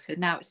 cool. So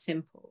now it's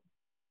simple.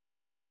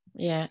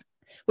 Yeah.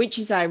 Which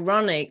is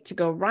ironic, to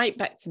go right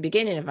back to the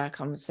beginning of our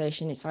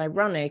conversation. It's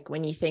ironic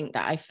when you think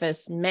that I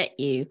first met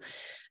you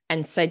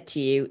and said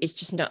to you, it's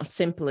just not as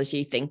simple as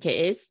you think it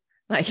is.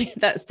 Like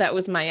that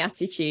was my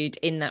attitude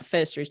in that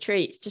first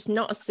retreat. It's just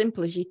not as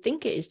simple as you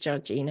think it is,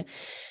 Georgina.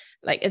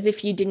 Like, as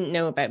if you didn't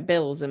know about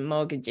bills and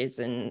mortgages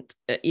and,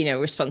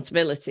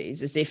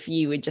 responsibilities, as if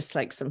you were just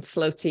like some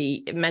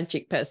floaty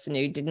magic person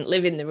who didn't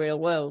live in the real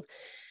world.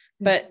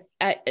 But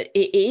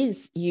it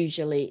is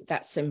usually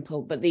that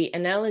simple. But the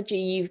analogy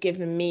you've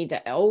given me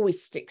that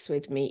always sticks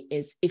with me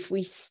is, if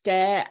we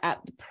stare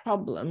at the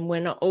problem, we're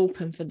not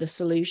open for the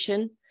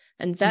solution.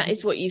 And that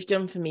is what you've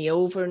done for me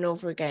over and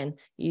over again.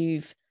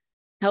 You've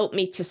helped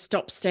me to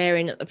stop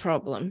staring at the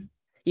problem.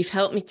 You've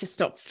helped me to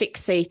stop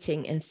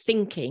fixating and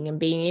thinking and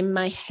being in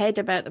my head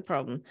about the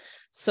problem,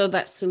 so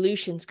that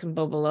solutions can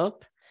bubble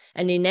up.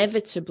 And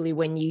inevitably,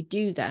 when you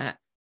do that,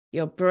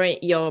 your brain,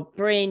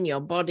 your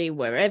body,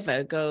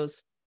 wherever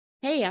goes,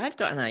 hey, I've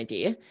got an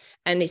idea.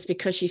 And it's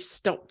because you've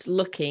stopped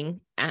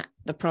looking at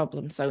the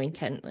problem so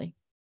intently.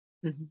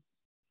 Mm-hmm.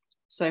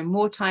 So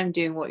more time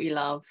doing what you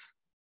love,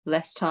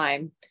 less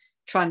time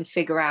trying to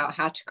figure out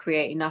how to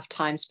create enough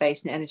time,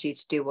 space, and energy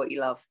to do what you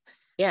love.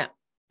 Yeah.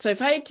 So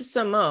if I had to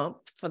sum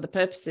up for the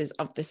purposes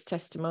of this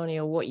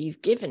testimonial, what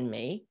you've given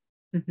me,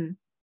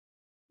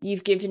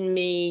 you've given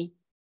me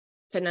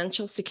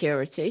financial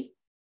security,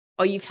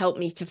 or you've helped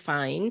me to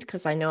find,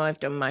 because I know I've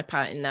done my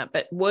part in that,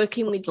 but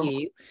working with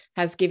you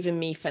has given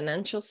me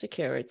financial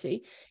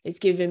security. It's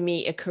given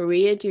me a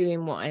career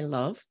doing what I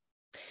love.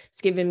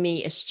 It's given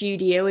me a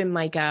studio in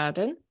my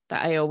garden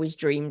that I always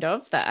dreamed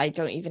of, that I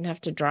don't even have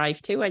to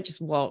drive to, I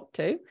just walk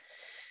to.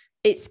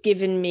 It's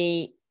given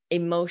me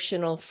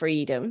emotional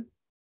freedom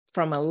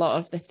from a lot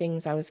of the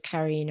things I was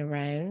carrying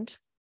around.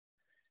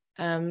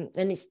 And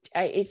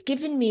it's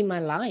given me my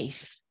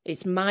life.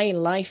 It's my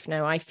life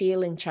now. I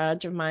feel in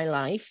charge of my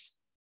life.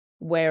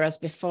 Whereas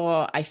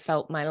before I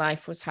felt my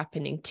life was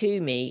happening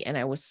to me and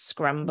I was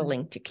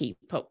scrambling to keep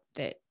up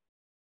with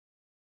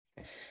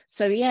it.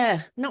 So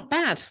yeah, not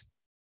bad.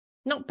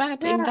 Not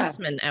bad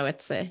investment, I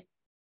would say.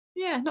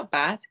 Yeah, not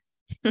bad.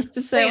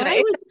 So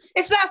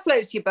if that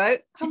floats your boat,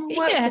 come and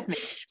work with me.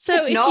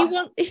 So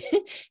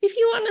if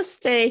you want to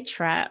stay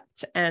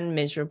trapped and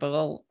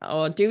miserable,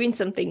 or doing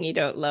something you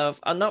don't love,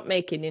 or not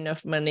making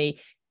enough money,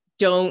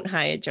 don't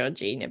hire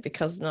Georgina,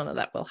 because none of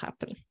that will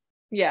happen.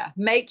 Yeah,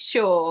 make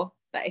sure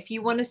that if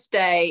you want to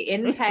stay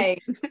in pain,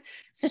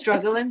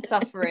 struggle and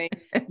suffering,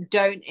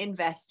 don't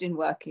invest in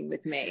working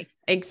with me.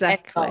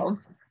 Exactly.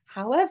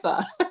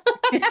 However,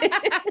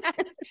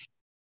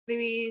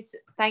 Louise,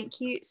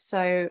 thank you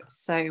so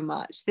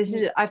much.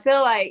 I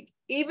feel like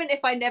even if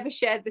I never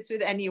shared this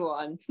with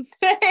anyone,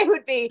 it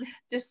would be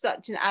just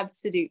such an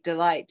absolute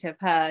delight to have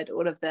heard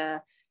all of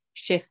the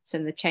shifts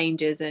and the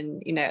changes.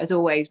 And, as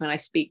always, when I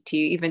speak to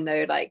you, even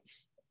though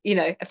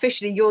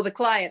officially you're the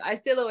client, I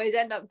still always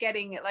end up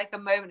getting like a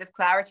moment of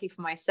clarity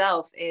for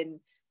myself in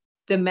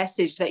the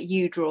message that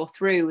you draw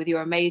through with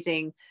your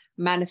amazing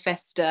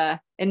manifestor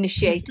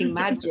initiating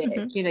magic.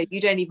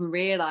 You don't even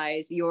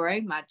realize your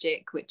own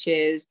magic, which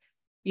is,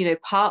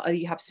 part of,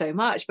 you have so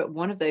much, but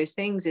one of those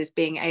things is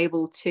being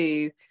able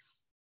to,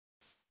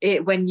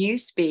 when you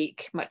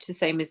speak, much the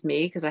same as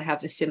me, because I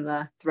have a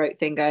similar throat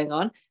thing going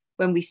on,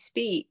 when we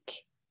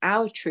speak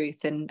our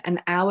truth and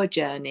our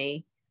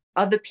journey,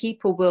 other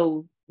people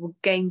will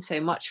gain so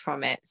much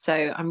from it.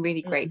 So I'm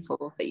really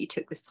grateful that you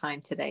took this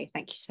time today.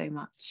 Thank you so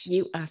much.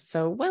 You are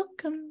so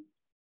welcome.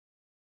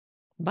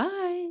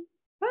 Bye.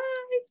 Bye.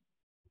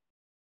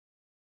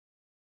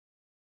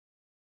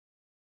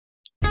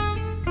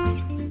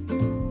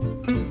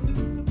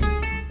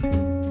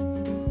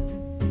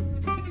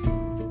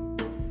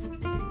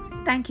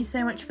 Thank you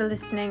so much for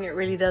listening. It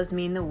really does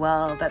mean the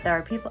world that there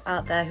are people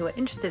out there who are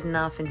interested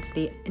enough into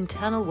the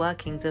internal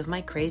workings of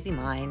my crazy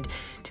mind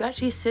to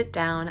actually sit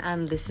down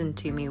and listen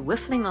to me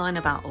whiffling on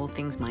about all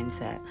things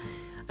mindset.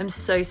 I'm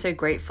so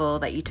grateful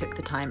that you took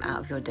the time out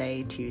of your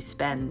day to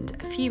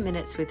spend a few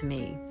minutes with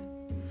me.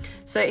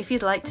 So if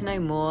you'd like to know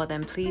more,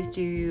 then please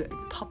do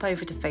pop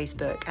over to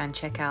Facebook and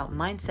check out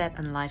Mindset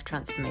and Life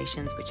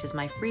Transformations, which is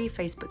my free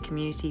Facebook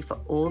community for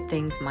all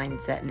things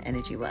mindset and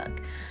energy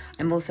work.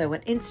 I'm also on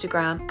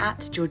Instagram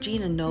at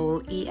Georgina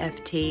Knoll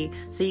EFT,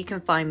 so you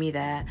can find me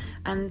there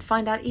and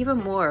find out even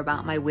more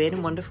about my weird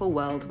and wonderful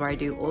world where I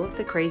do all of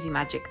the crazy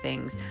magic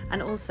things.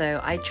 And also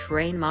I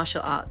train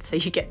martial arts, so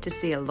you get to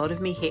see a lot of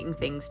me hitting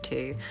things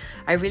too.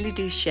 I really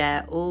do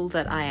share all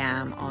that I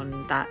am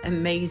on that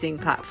amazing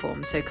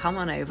platform. So come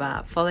on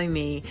over, follow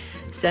me,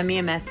 send me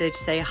a message,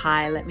 say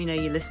hi, let me know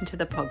you listen to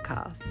the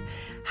podcast.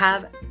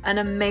 Have an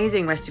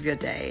amazing rest of your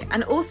day.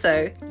 And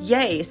also,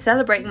 yay,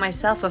 celebrating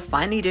myself for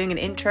finally doing an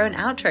intro and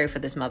outro for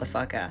this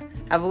motherfucker.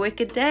 Have a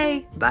wicked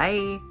day.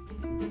 Bye.